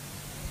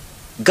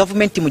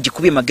 Gavumenti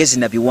mugikubye magezi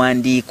na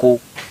biwandiiko.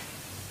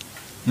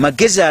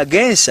 Magezi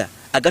agensa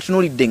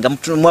agatunuulidde nga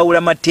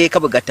mwawula mateeka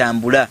bwe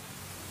gatambula.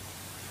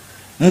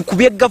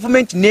 Mukubye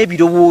gavumenti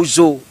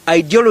n'ebirowoozo,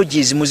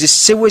 ideologies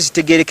muzissewo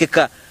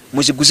ezitegerekeka,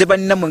 muziguze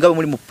bannammwe nga bwe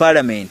muli mu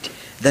parliament,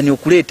 than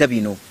okuleeta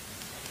bino.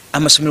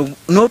 Amasomero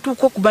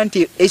n'otuuka okuba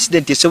nti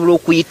accident esobola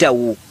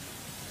okuyitawo.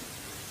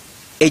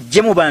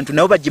 Ejje mu bantu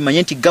nabo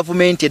bagimanye nti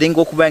gavumenti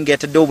erenga okuba nga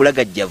yataddewo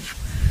obulagajjavu.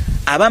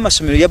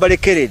 Ab'amasomero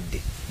yabalekeredde,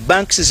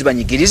 banks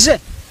zibanyigirize.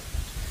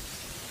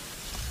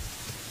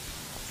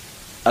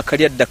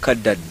 Akali adda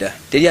kaddadda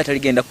teri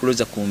ataligenda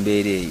kuloza ku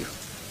mbeera eyo.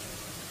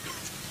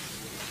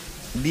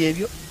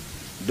 Byebyo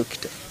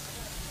dokita.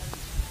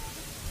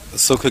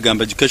 So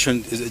kwegamba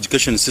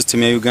education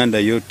system ya Uganda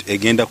yo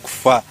egenda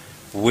kufa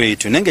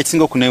wetu nange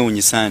ekisinga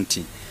okuneewuunyisa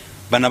nti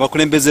bano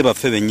abakulembeze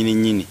baffe bennyini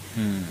nnyini,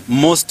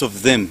 most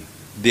of them,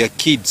 their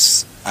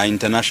kids are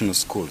international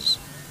schools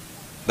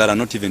that are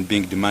not even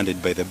being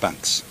demanded by the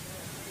banks,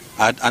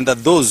 and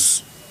that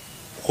those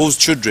whose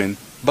children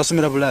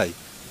basomera Bulaayi.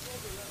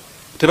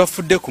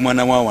 Tebafudde ku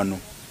mwana wa Wano,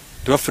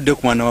 tebafudde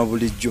ku mwana wa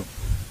buliijo.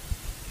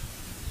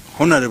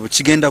 Honorable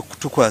kigenda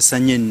kutukwasa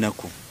nnyo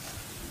ennaku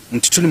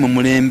nti tuli mu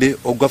mulembe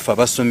ogwaffe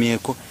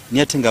abasomyeko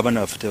naye ate ng'abaana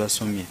baffe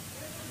tebasomye.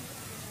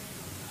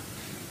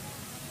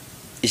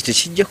 Ekyo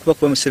tekijja kuba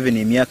kuba Museveni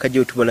emyaka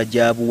gy'otubala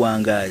gya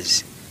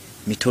buwangaazi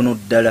mitono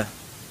ddala.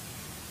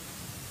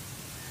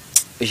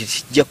 Ekyo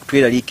tekijja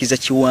kutweraliikiza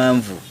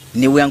kiwanvu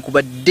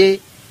newankubadde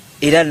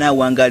era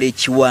n'awangaala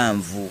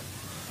ekiwanvu.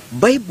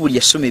 Bayibuli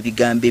yasoma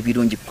ebigambo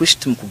ebirungi.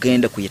 Kristo mu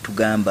kugenda kwe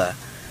yatugamba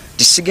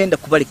nti sigenda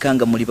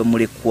kubalekanga muli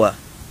bamulekwa,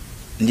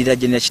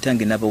 ndirajjanira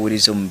kitange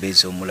n'abaweereza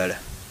omubeezi omulala.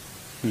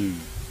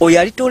 Oyo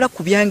alitoola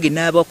ku byange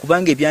n'aba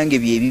kubanga ebyange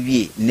bye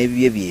bibye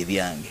n'ebibye bye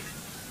byange.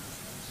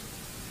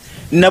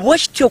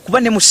 Nabwekityo okuba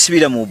ne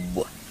musibira mu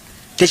bbwa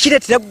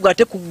tekireetera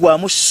ate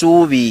kuggwaamu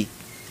ssuubi.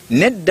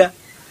 Nedda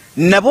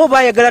nabo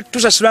baayagala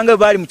tusasulanga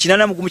baali mu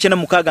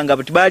 896 nga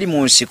baali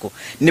mu nsiko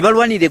ne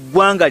balwanira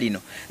eggwanga lino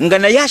nga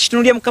naye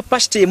akitunulya mu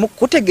kapasite emu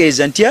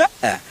kutegeeza nti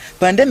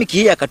pandemic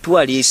ye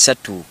yakatwala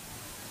 3.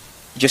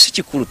 Ekyo si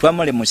kikulu,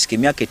 twamale mu nsiko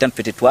emyaka 5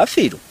 ffe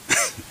tetwafiirwa.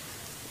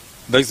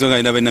 Bakizonga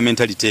ina bena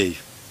mentality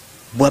eyo.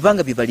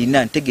 Bwabanga bye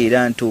balina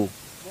ntegeera nto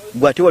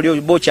gwe ate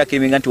wali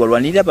bokyakirimenga nti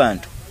walwanirira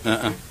bantu.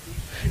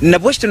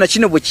 Nabwe kitona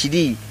kino bwe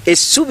kiri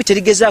essuubi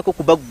terigezaako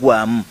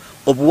kubaggwamu,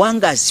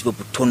 obuwangaazi bwe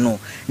butono.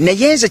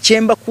 Naye nze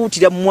kye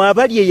mbakuutira mmwe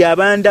abali eyo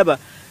abandaba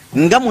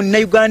nga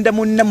Munnayuganda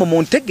munnammwe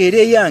muntegeera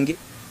eyange,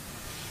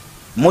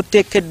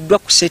 muteekeddwa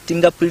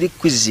kusettinga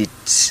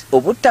prerequisites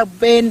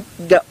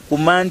obutabenga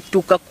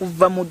kumantuka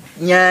kuva mu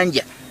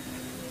nnyanja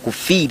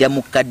kufiira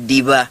mu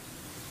kaddiba.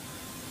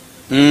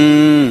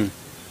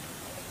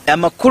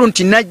 Amakulu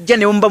nti najja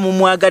ne mba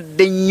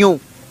mumwagadde nnyo,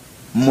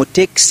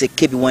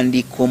 muteekiseko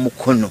ebiwandiiko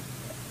omukono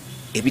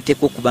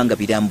ebiteekwa okubanga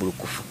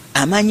birambulukufu.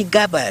 Amaanyi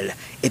g'abalala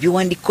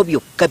ebiwandiiko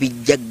byokka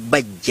bijja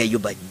bajjayo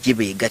bajje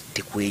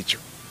beegatte ku ekyo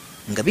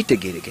nga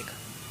bitegeerekeka.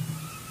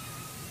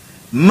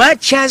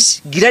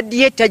 Machas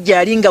gradiator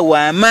gyali nga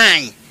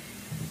w'amaanyi,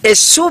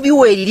 essuubi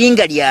we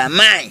eriringa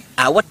ly'amaanyi,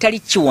 awatali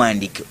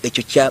kiwandiiko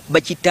ekyo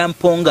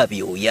bakitamponga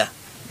byoya.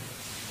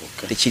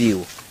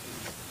 Tekiriiwo.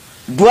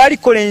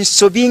 Dwalikola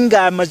ensobi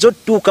ng'amaze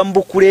otutuuka mu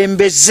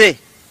bukulembeze.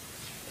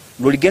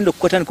 Lw'oligenda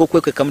okukotandika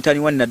okwekweka mutaani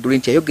wa Nadduli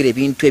nti ayogera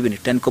ebintu ebyo ne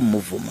tutandika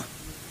omuvuma.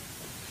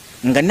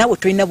 Nga naawe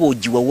tolina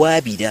bw'ogiwa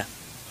waabira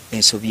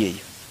ensobi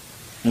eyo.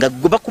 Nga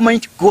gwe bakumanyi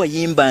nti gwe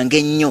wayimbanga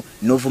ennyo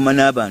n'ovuma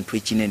n'abantu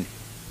ekinene.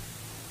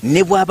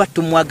 Ne bw'aba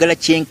tumwagala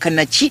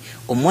kyenkana ki,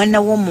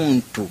 omwana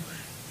w'omuntu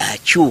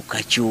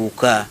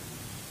akyukakyuka.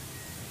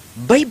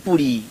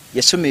 Bayibuli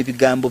yasoma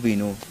ebigambo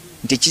bino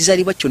nti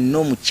ekizaalibwa kyonna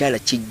omukyala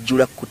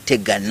kijjula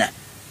kutegana.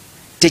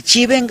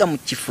 Tekiibenga mu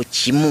kifo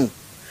kimu,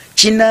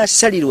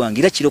 kinaasalirwanga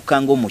era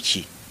kirokanga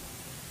omuki.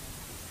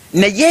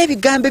 Naye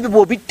ebigambo ebyo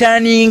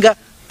bw'obitaaninga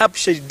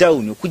upside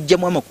down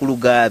okugjamu amakulu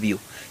gaabyo,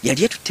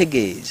 yali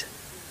etutegeeza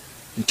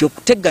nti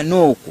okutegana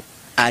okwo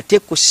ate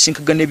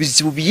kusisinkagana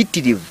ebizibu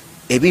biyitirivu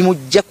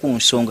ebimujja ku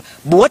nsonga.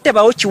 Bwe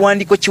watabaawo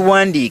kiwandiiko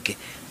kiwandiike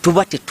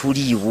tuba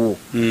tetuliiwo.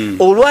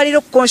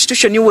 Olwaliro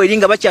constitution weeri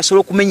nga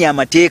bakyasobola okumenya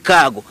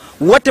amateeka ago,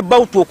 what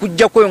about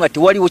okujjakweyo nga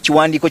tewaliwo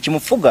kiwandiiko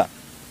kimufuga?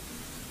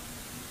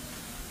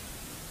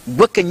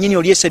 Gwe kennyini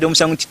oli esaidde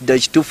omusango nti ddala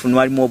kituufu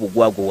nwalimu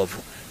obugwagwo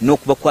wavu.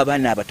 n'okuba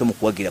kw'abaana abato mu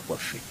kuwagira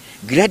kwaffe.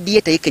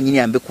 Gladiator yekennyini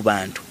yambe ku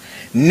bantu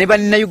ne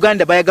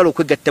bannayuganda bayagala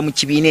okwegatta mu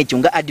kibiina ekyo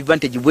nga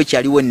advantage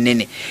bwekyaliwo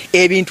nnene.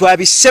 Ebintu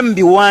abisse mu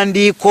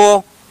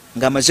biwandiiko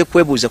ng'amaze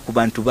kwebuuza ku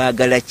bantu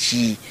baagala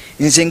ki.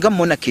 Nze nga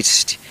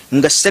monarchist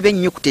nga ssaba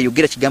ennyukuta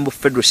eyogera kigambo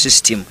federal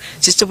system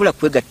sisobola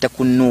kwegatta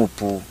ku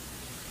Nuupu.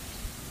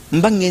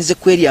 Mba ngenze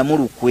kweryamu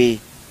lukwe.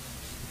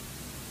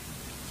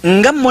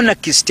 Nga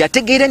monarchist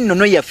ategeera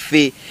ennono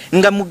yaffe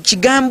nga mu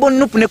kigambo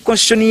Nuupu ne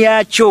constitution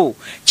yaakyo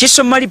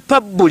kisoma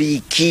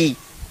republic.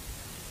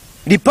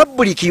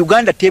 Republic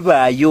Uganda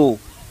tebaayo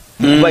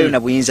mukubayo na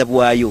buyinza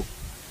bwayo.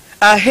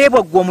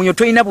 Ahebwa gwe omunyo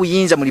tolina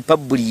buyinza mu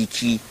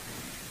republic.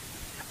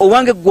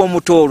 Owange gwe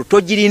omutoolo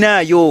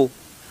togirinaayo.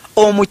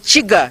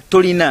 Omukiga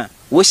tolina.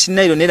 West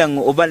Nile ne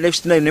Lango oba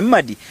Left Nile ne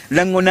Madi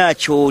Lango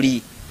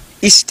nakyoli.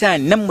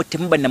 Eastern nammwe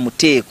temuba na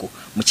muteeko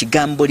mu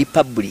kigambo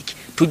republic.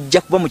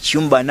 Tujja kuba mu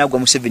kiyumba anaagwa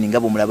Museveni nga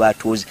bw'omulaba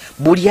atuuze.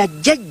 Buli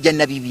ajjajja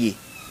na bibye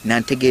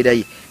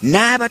nantegeeraye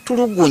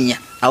n'abatulugunya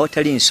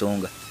awatali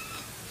nsonga.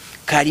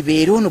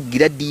 Kalibeera ono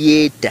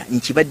Gladiator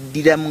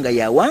nkibaddiramu nga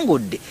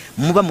yawangodde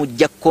muba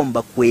mujja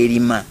kukomba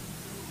kwerima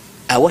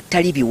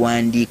awatali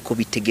biwandiiko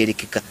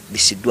bitegerekeka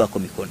bisiddwako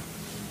mikono.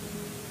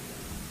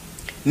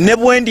 Ne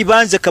bwendi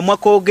banze kamwa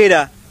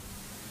koogera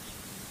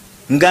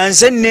nga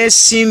nze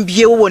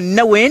neesimbyewo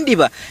wonna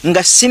wendiba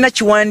nga sina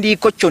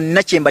kiwandiiko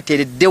kyonna kye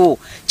mbateereddewo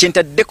kye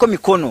ntaddeko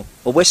mikono.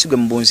 Obwesigwe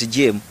mu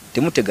bunzigyemu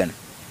temutegana.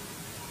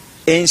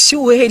 Ensi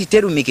weeri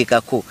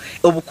terumikikako.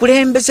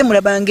 Obukulembeze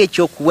mulabanga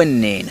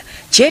ekyokuwenneena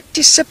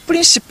kyetisse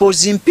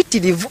principles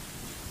mpitirivu.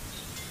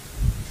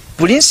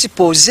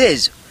 Principles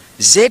ezo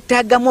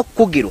zeetaagamu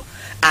okukugirwa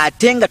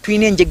ate nga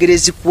tulina enjegere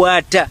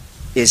ezikwata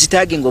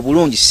ezitaaginga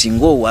obulungi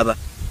singa owaba.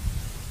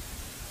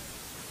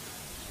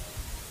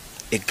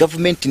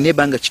 Government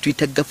nebanga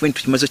kituyita government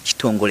tukimaze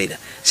okukitongolera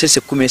sese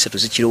 13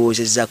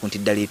 zikirowoozezzaako nti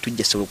ddala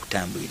etujja sobola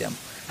okutambuliramu.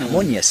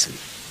 Harmoniously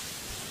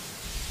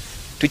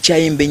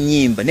tukyayimba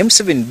ennyimba ne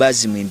Museveni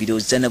bazimuyimbira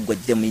ozana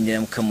gwajja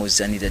muyingira Mukama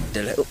ozanira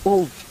ddala.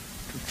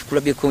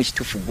 Tukulabyeko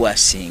mukituufu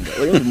gwasinga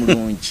oli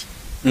mulungi.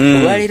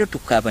 Olwaleero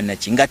tukaaba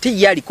naki ng'ate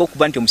ye aliko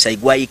okuba nti omusayi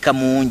gwayika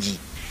mungi.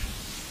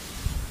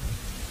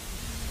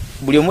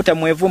 Buli omu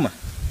tamwevuma.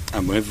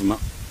 Amwevuma.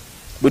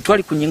 Bwe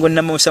twali ku nnyingo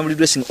nnamamusa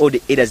redressing all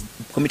the errors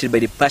committed by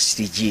the past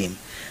regime.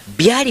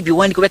 Byali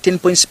biwandiiko bya 10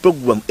 points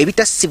program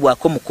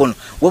ebitassibwako mukono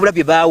wabula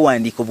bye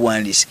baawandiika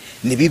obuwandiisi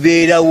ne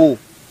bibeerawo.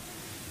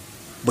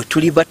 Bwe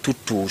tuli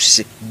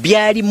batutuuse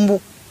byali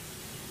mu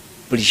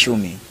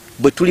bulishumi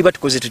bwe tuli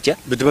batukoze tutya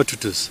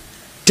batutuuse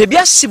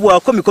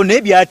tebyassibwako mikono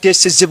naye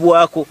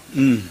byateesezebwako.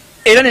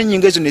 Era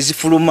n'ennyingo ezo ne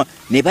zifuluma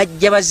ne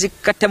bajja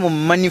bazikata mu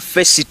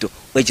manifesito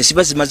ekyo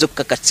siba zimaze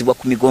okukakasibwa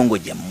ku migongo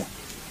gyammwe.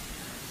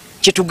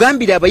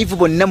 Kyetugambira abayivu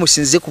bonna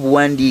musinze ku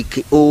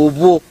buwandiike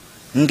obwo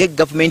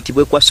ng'egavumenti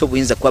bwekwasa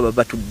obuyinza kwaba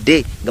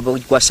batudde nga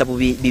bakwasa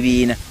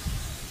bibiina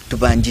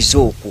tubanjize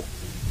okwo.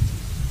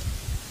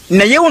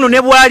 Naye uno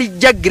ne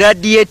bwalijja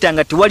Gladiator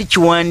nga tewali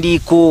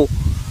kiwandiiko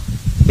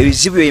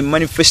ebizibu byo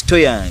manifesto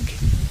yange.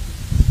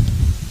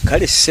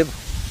 Kale ssebo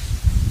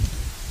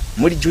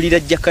mulijulira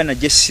Jakana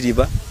gye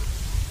siriba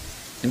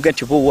nibwa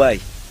nti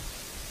bowaayi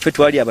ffe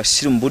twali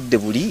abasiru mu budde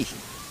buli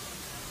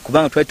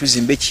kubanga twali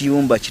tuzimba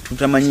ekiyumba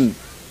kitutamanyi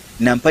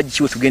nampagi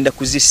kiwe tugenda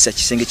kuzissa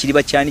kisenge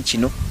kiriba kyani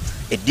kino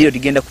eddiro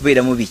ligenda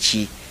kubeeramu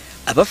biki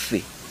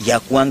abaffe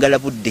yakuwangala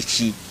budde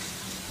ki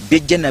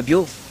byejja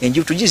nabyo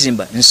enju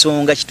tugizimba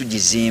nsonga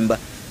kitugizimba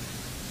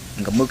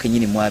nga mwe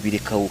kenyini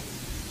mwabirekawo.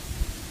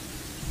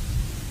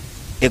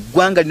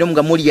 Eggwanga lino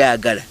nga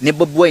mulyagala ne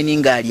Bobi Wine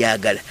nga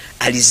alyagala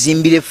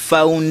alizimbire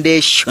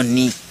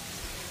foundation.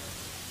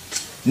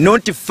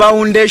 Not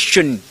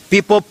foundation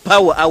people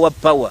power our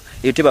power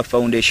eteba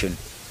foundation.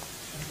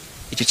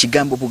 Ekyo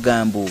kigambo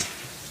bugambo.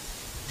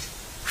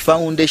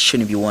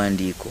 Foundation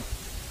biwandiiko.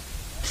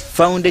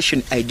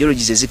 Foundation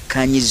ideologies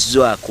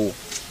ezikanyizwako.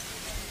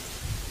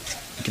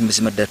 Nti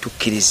muzima ddala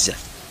tukkiriza.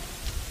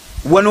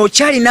 Wano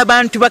okyali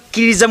n'abantu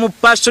bakkiriza mu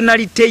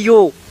personality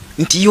yo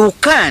nti you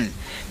can.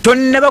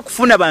 Tonna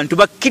bakufuna bantu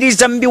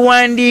bakkiriza mu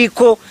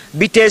biwandiiko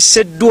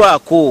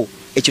biteeseddwako.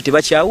 Ekyo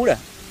tebakyawula.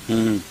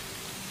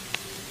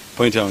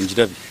 Point out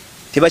njirabi.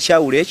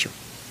 Tebakyawula ekyo.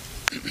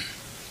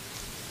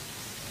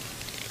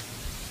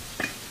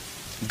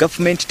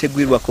 Government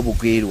tegwirwako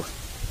bugwirwa.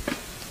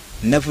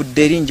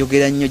 Navudde eri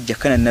njogera nnyo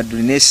Jakana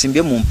Nadduli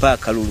neesimbye mu mpa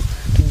akalulu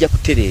tujja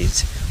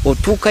kutereeza.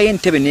 Otuukayo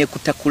entebe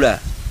neekutakula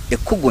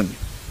ekkugonyo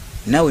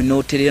naawe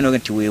n'oterera noga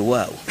nti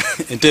weewaawo.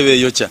 Entebe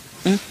eyokya.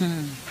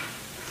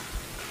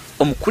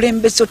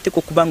 Omukulembeze otteeka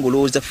okuba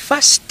ng'olowooza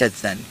faster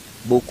than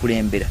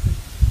b'okulembera.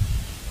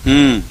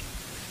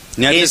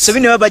 Ensobi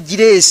ne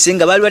babagireese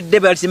nga balwadde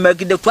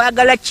basimbagidde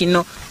twagala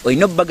kino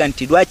olina obbaga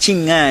nti lwaki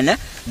ŋŋaana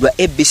lwa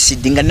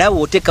ABCD nga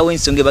naawe oteekawo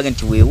ensonga ebaga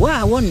nti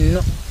weewaawo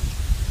nno.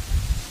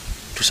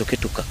 Tusoke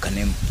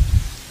tukakkanemu.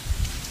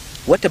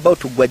 What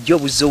about gwajja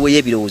obuzooweyo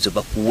ebirowoozo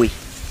bakuwe?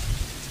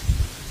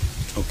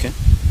 Okay.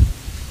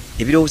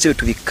 Ebirowoozo ebyo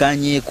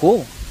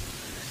tubikkaanyeeko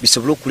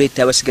bisobole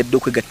okuleeta abasigadde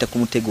okwegatta ku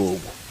mutego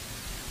ogwo.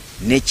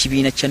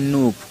 N'ekibiina kya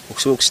Nuupu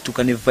okusobola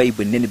okusituka ne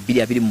vibe ennene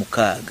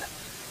 2026.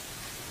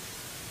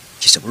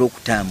 kisobole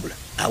okutambula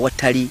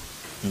awatali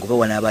ngoba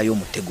wanaabayo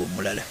omutego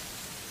omulala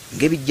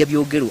ng'ebijja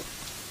byogerwa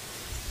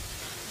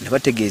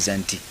nabategeeza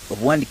nti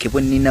obuwandike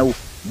bwe nninawo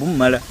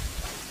bumala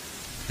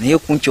naye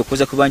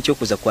okunkyokoza kuba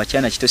nkyokoza kwa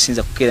kyana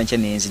kitosinza kukeera nkya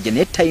nenzija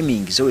naye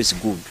timing is always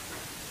good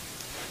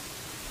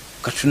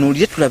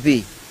katunuulire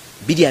tulabe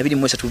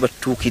 2023 tuba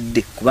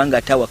tutuukidde kubanga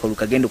ate awakalulu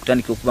kagenda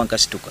okutandikira okuba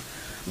nkasituka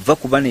va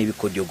kuba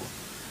n'ebikojogo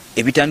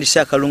ebitandise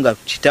akalunga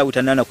kitaawe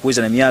tanaana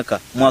kuweza na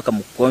mwaka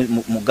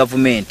mu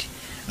gavumenti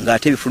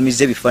ng'ate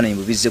ebifulumize ebifaananyi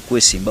bubizze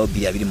kwesimbawo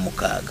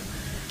 2026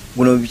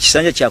 guno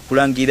kisanja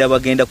kyakulangirira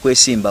bagenda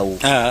kwesimbawo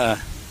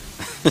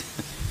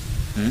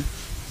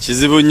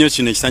kizibu nnyo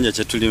kino ekisanja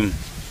kyetulimu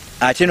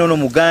ate noono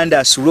muganda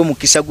asule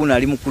omukisa guno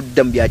ali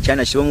mukudda mu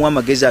byakyana kibamuwa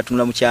amagezi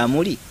atunula mu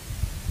kyamuli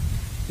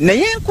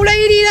naye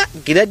nkulayirira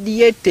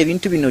giradiyete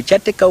ebintu bino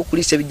kyateekawo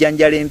kulisa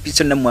ebijanjala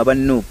empiso nammwe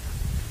abannuupu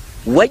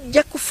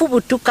wajja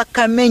kufubutuka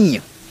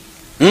kamenyo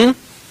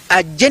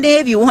ajje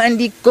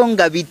n'ebiwandiiko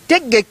nga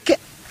bitegeke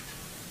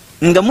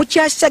nga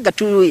mukyasaga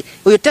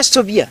oyo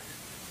tasobya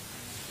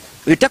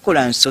oyo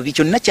takola nsobi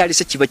kyonna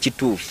kyalese kiba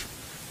kituufu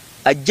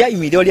ajja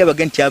ayimirira oli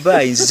abaga nti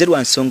abaayi nzize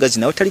lwa nsonga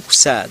zinawo tali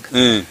kusaaga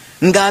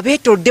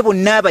ng'abeetolodde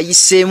bonna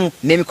abayiseemu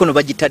n'emikono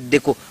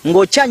bagitaddeko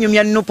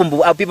ng'okyanyumya nupu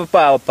mbu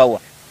people power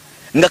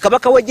nga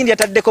kabaka w'egindi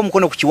yataddeko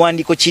omukono ku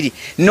kiwandiiko kiri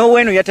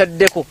n'oweeno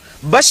yataddeko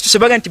basi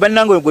tusebaga nti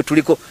bannange gwe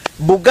tuliko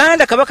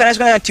Buganda kabaka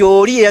nasonga nti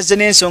oli yazze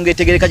n'ensonga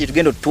etegereka gye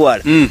tugenda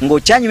otutwala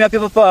ng'okyanyumya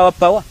people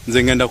power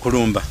nze ngenda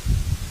kulumba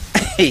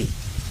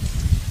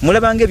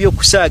mulabanga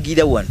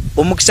ebyokusaagira wano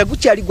omukisa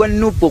gukyali gwa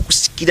nupu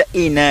okusikira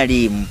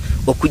NRM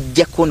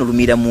okujjako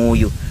n'olumira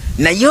mwoyo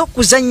naye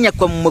okuzannya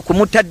kwammwe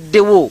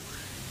kumutaddewo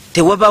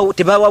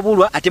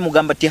tebawabulwa ate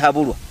mugamba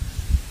tehabulwa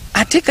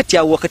ate kati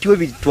awo wakati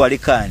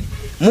w'ebitwalekaani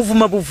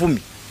muvuma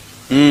buvumi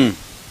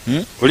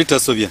oli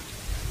tasobya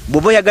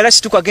bw'oba oyagala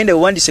situka agenda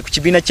wewandise ku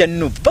kibiina kya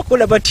nupu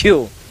bakola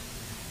batyo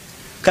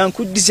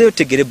kankuddizeyo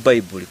tegere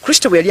Bayibuli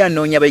Kristo bwe yali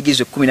anoonya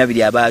abayigirizwa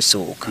 12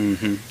 abaasooka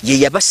ye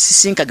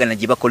yabasisinkagana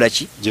gye bakola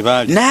ki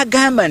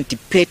n'agamba nti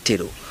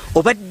Peetero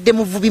obadde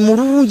muvubi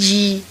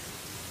mulungi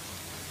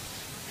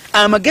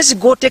amagezi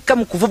g'oteeka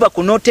mu kuvuba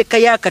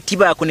kunooteekayo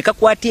akatiba ako ne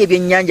kakwata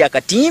ebyennyanja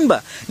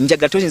akatimba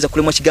njagala toyinza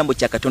kulemwa kigambo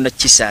kya Katonda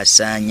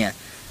kisaasaanya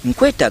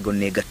nkwetaaga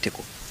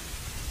neegatteko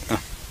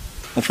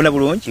nfuna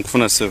bulungi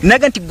nkufuna sebo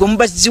naga nti gwe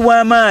mubazzi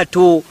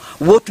w'amaato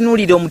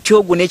w'otunuulira omuti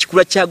ogwo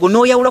n'ekikula kyagwo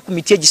n'oyawula ku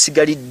miti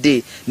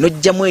egisigalidde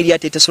n'ojjamu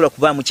eryato etasobola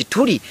kubaamu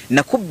kituli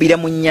nakubbira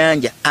mu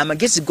nnyanja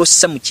amagezi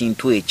gossa mu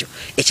kintu ekyo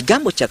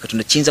ekigambo kya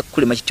Katonda kiyinza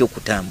kukulema kitya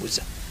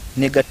okutambuza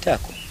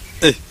negattaako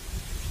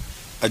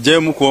ajjayo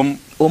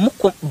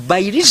omuko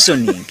by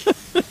reasoning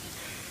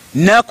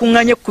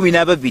nakuŋŋanya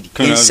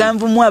 12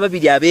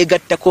 72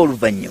 abeegattako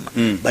oluvannyuma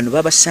bano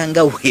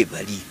babasanga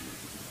weebali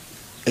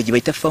egyo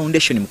bayita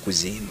foundation mu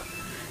kuzimba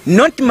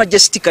not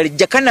majestically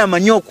Jakana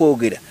amanyi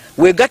okwogera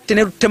weegatte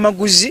ne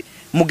Lutemaguzi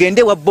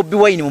mugende wa Bobi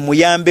Wine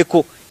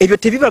mumuyambeko ebyo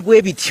tebiba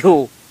bwe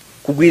bityo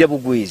kugwira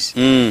bugwizi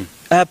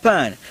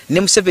hapana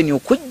ne Museveni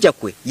okujja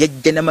kwe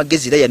yajja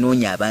n'amagezi era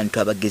yanoonya abantu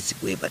abagezi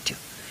bwe batyo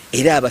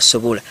era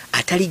abasobola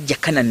atali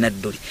Jakana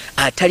Nadduli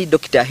atali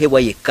Dr.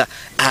 Hewa yekka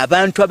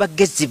abantu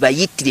abagezi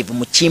bayitirivu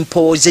mu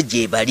kimpooze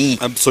gye bali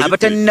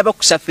abatalina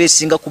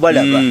bakusafeesinga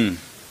kubalaba I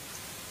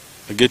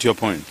get your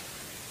point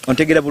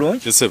ontegera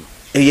bulungi yes sir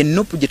eyo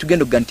nupu gye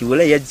tugenda okuga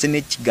wala yazze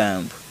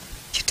n'ekigambo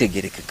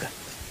kitegerekeka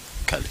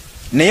kale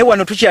naye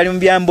wano tukyali mu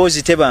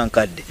byamboozi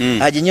tebankadde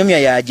aginyomya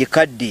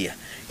yagikaddiya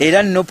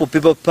era nupu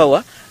people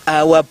power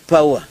our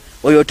power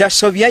oyo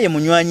tasobya ye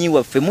munywanyi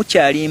waffe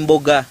mukyali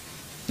mboga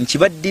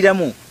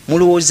nkibaddiramu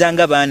mulowooza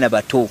nga baana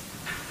bato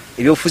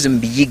ebyobufuzi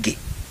mbiyige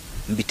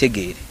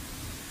mbitegeere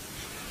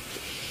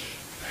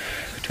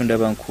Katonda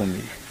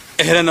bankuumire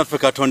era naffe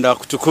Katonda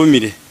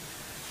akutukumire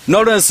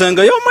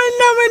n'olw'ensonga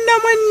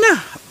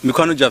y'omwenna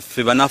mikwano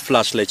gyaffe bana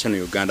flashlight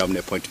channel Uganda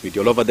mu point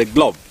media all over the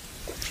globe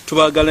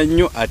tubaagala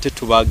nnyo ate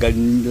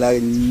tubaagala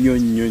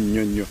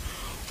nnyo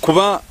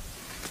kuba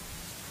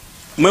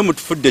mwe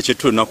mutufudde kye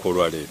tulunaku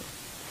olwaleero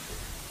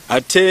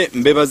ate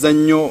mbebaza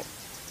nnyo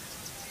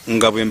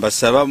nga bwe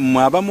mbasaba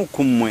mmwe abamu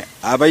ku mmwe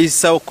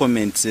abayisawo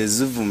comments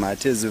ezivuma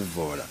ate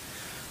ezivvoola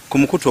ku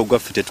mukutu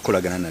ogwaffe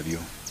tetukolagana nabyo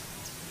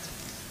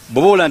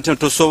bw'oba ola nti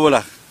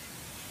tosobola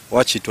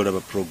wakitolaba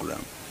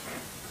program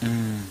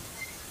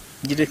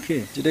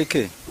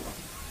Jireke.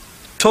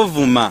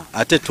 Tovuma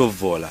ate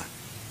tovola.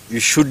 You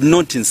should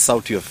not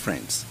insult your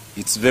friends.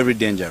 It's very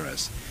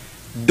dangerous.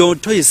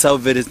 Don't tell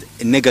yourself very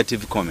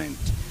negative comment.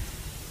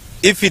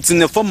 If it's in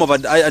the form of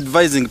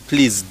advising,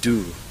 please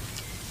do.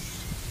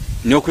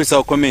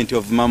 Nyokwisa comment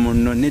of mamu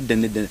no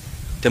nede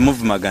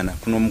temuvumagana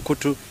kuno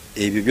mukutu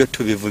ebyo byo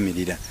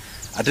tubivumirira.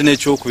 Ate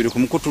n'ekyokubiri ku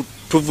mukutu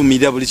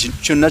tuvumirira buli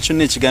kyonna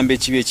kyonna ekigambo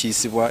ekibi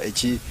ekiyisibwa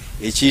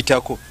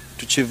ekiyitako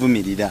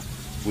tukivumirira.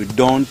 We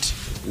don't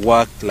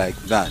work like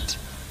that.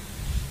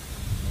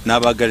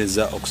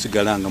 Nabagaliza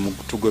okusigala nga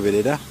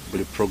mukutugoberera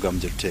buli program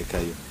gye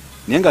tuteekayo.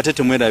 Naye nga ate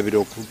temwerabira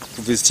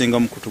okuvisitinga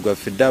mukutu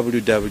gwaffe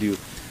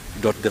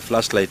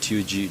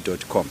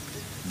www.theflashlightug.com.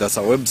 That's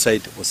our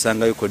website.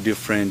 Osangayo ko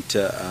different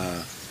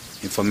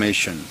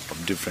information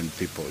of different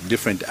people,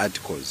 different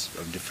articles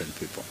of different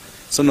people.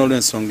 So no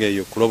ensonga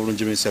eyo kulo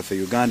bulungi minsi yaffe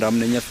Uganda amu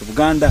nenyaffe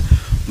Buganda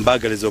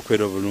mbagaliza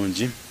okwera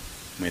obulungi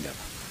mwendaba.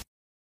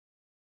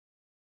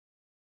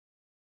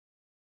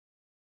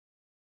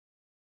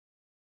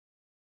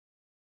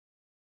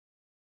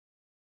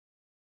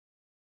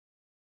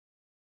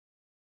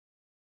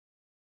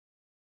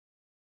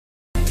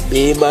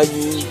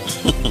 Bemanyi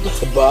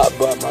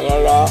baba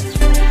malala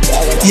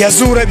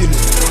yazuura bino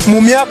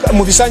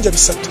mu bisanja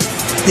bisatu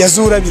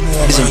yazuura bino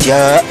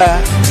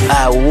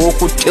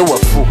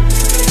wokutewafu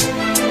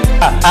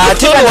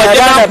ate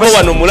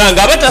wano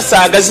mulanga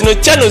abatasaaga zino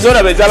channel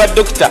zona beza ba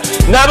dokita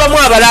n'abamu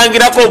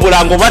abalangirako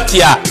obulango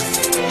batya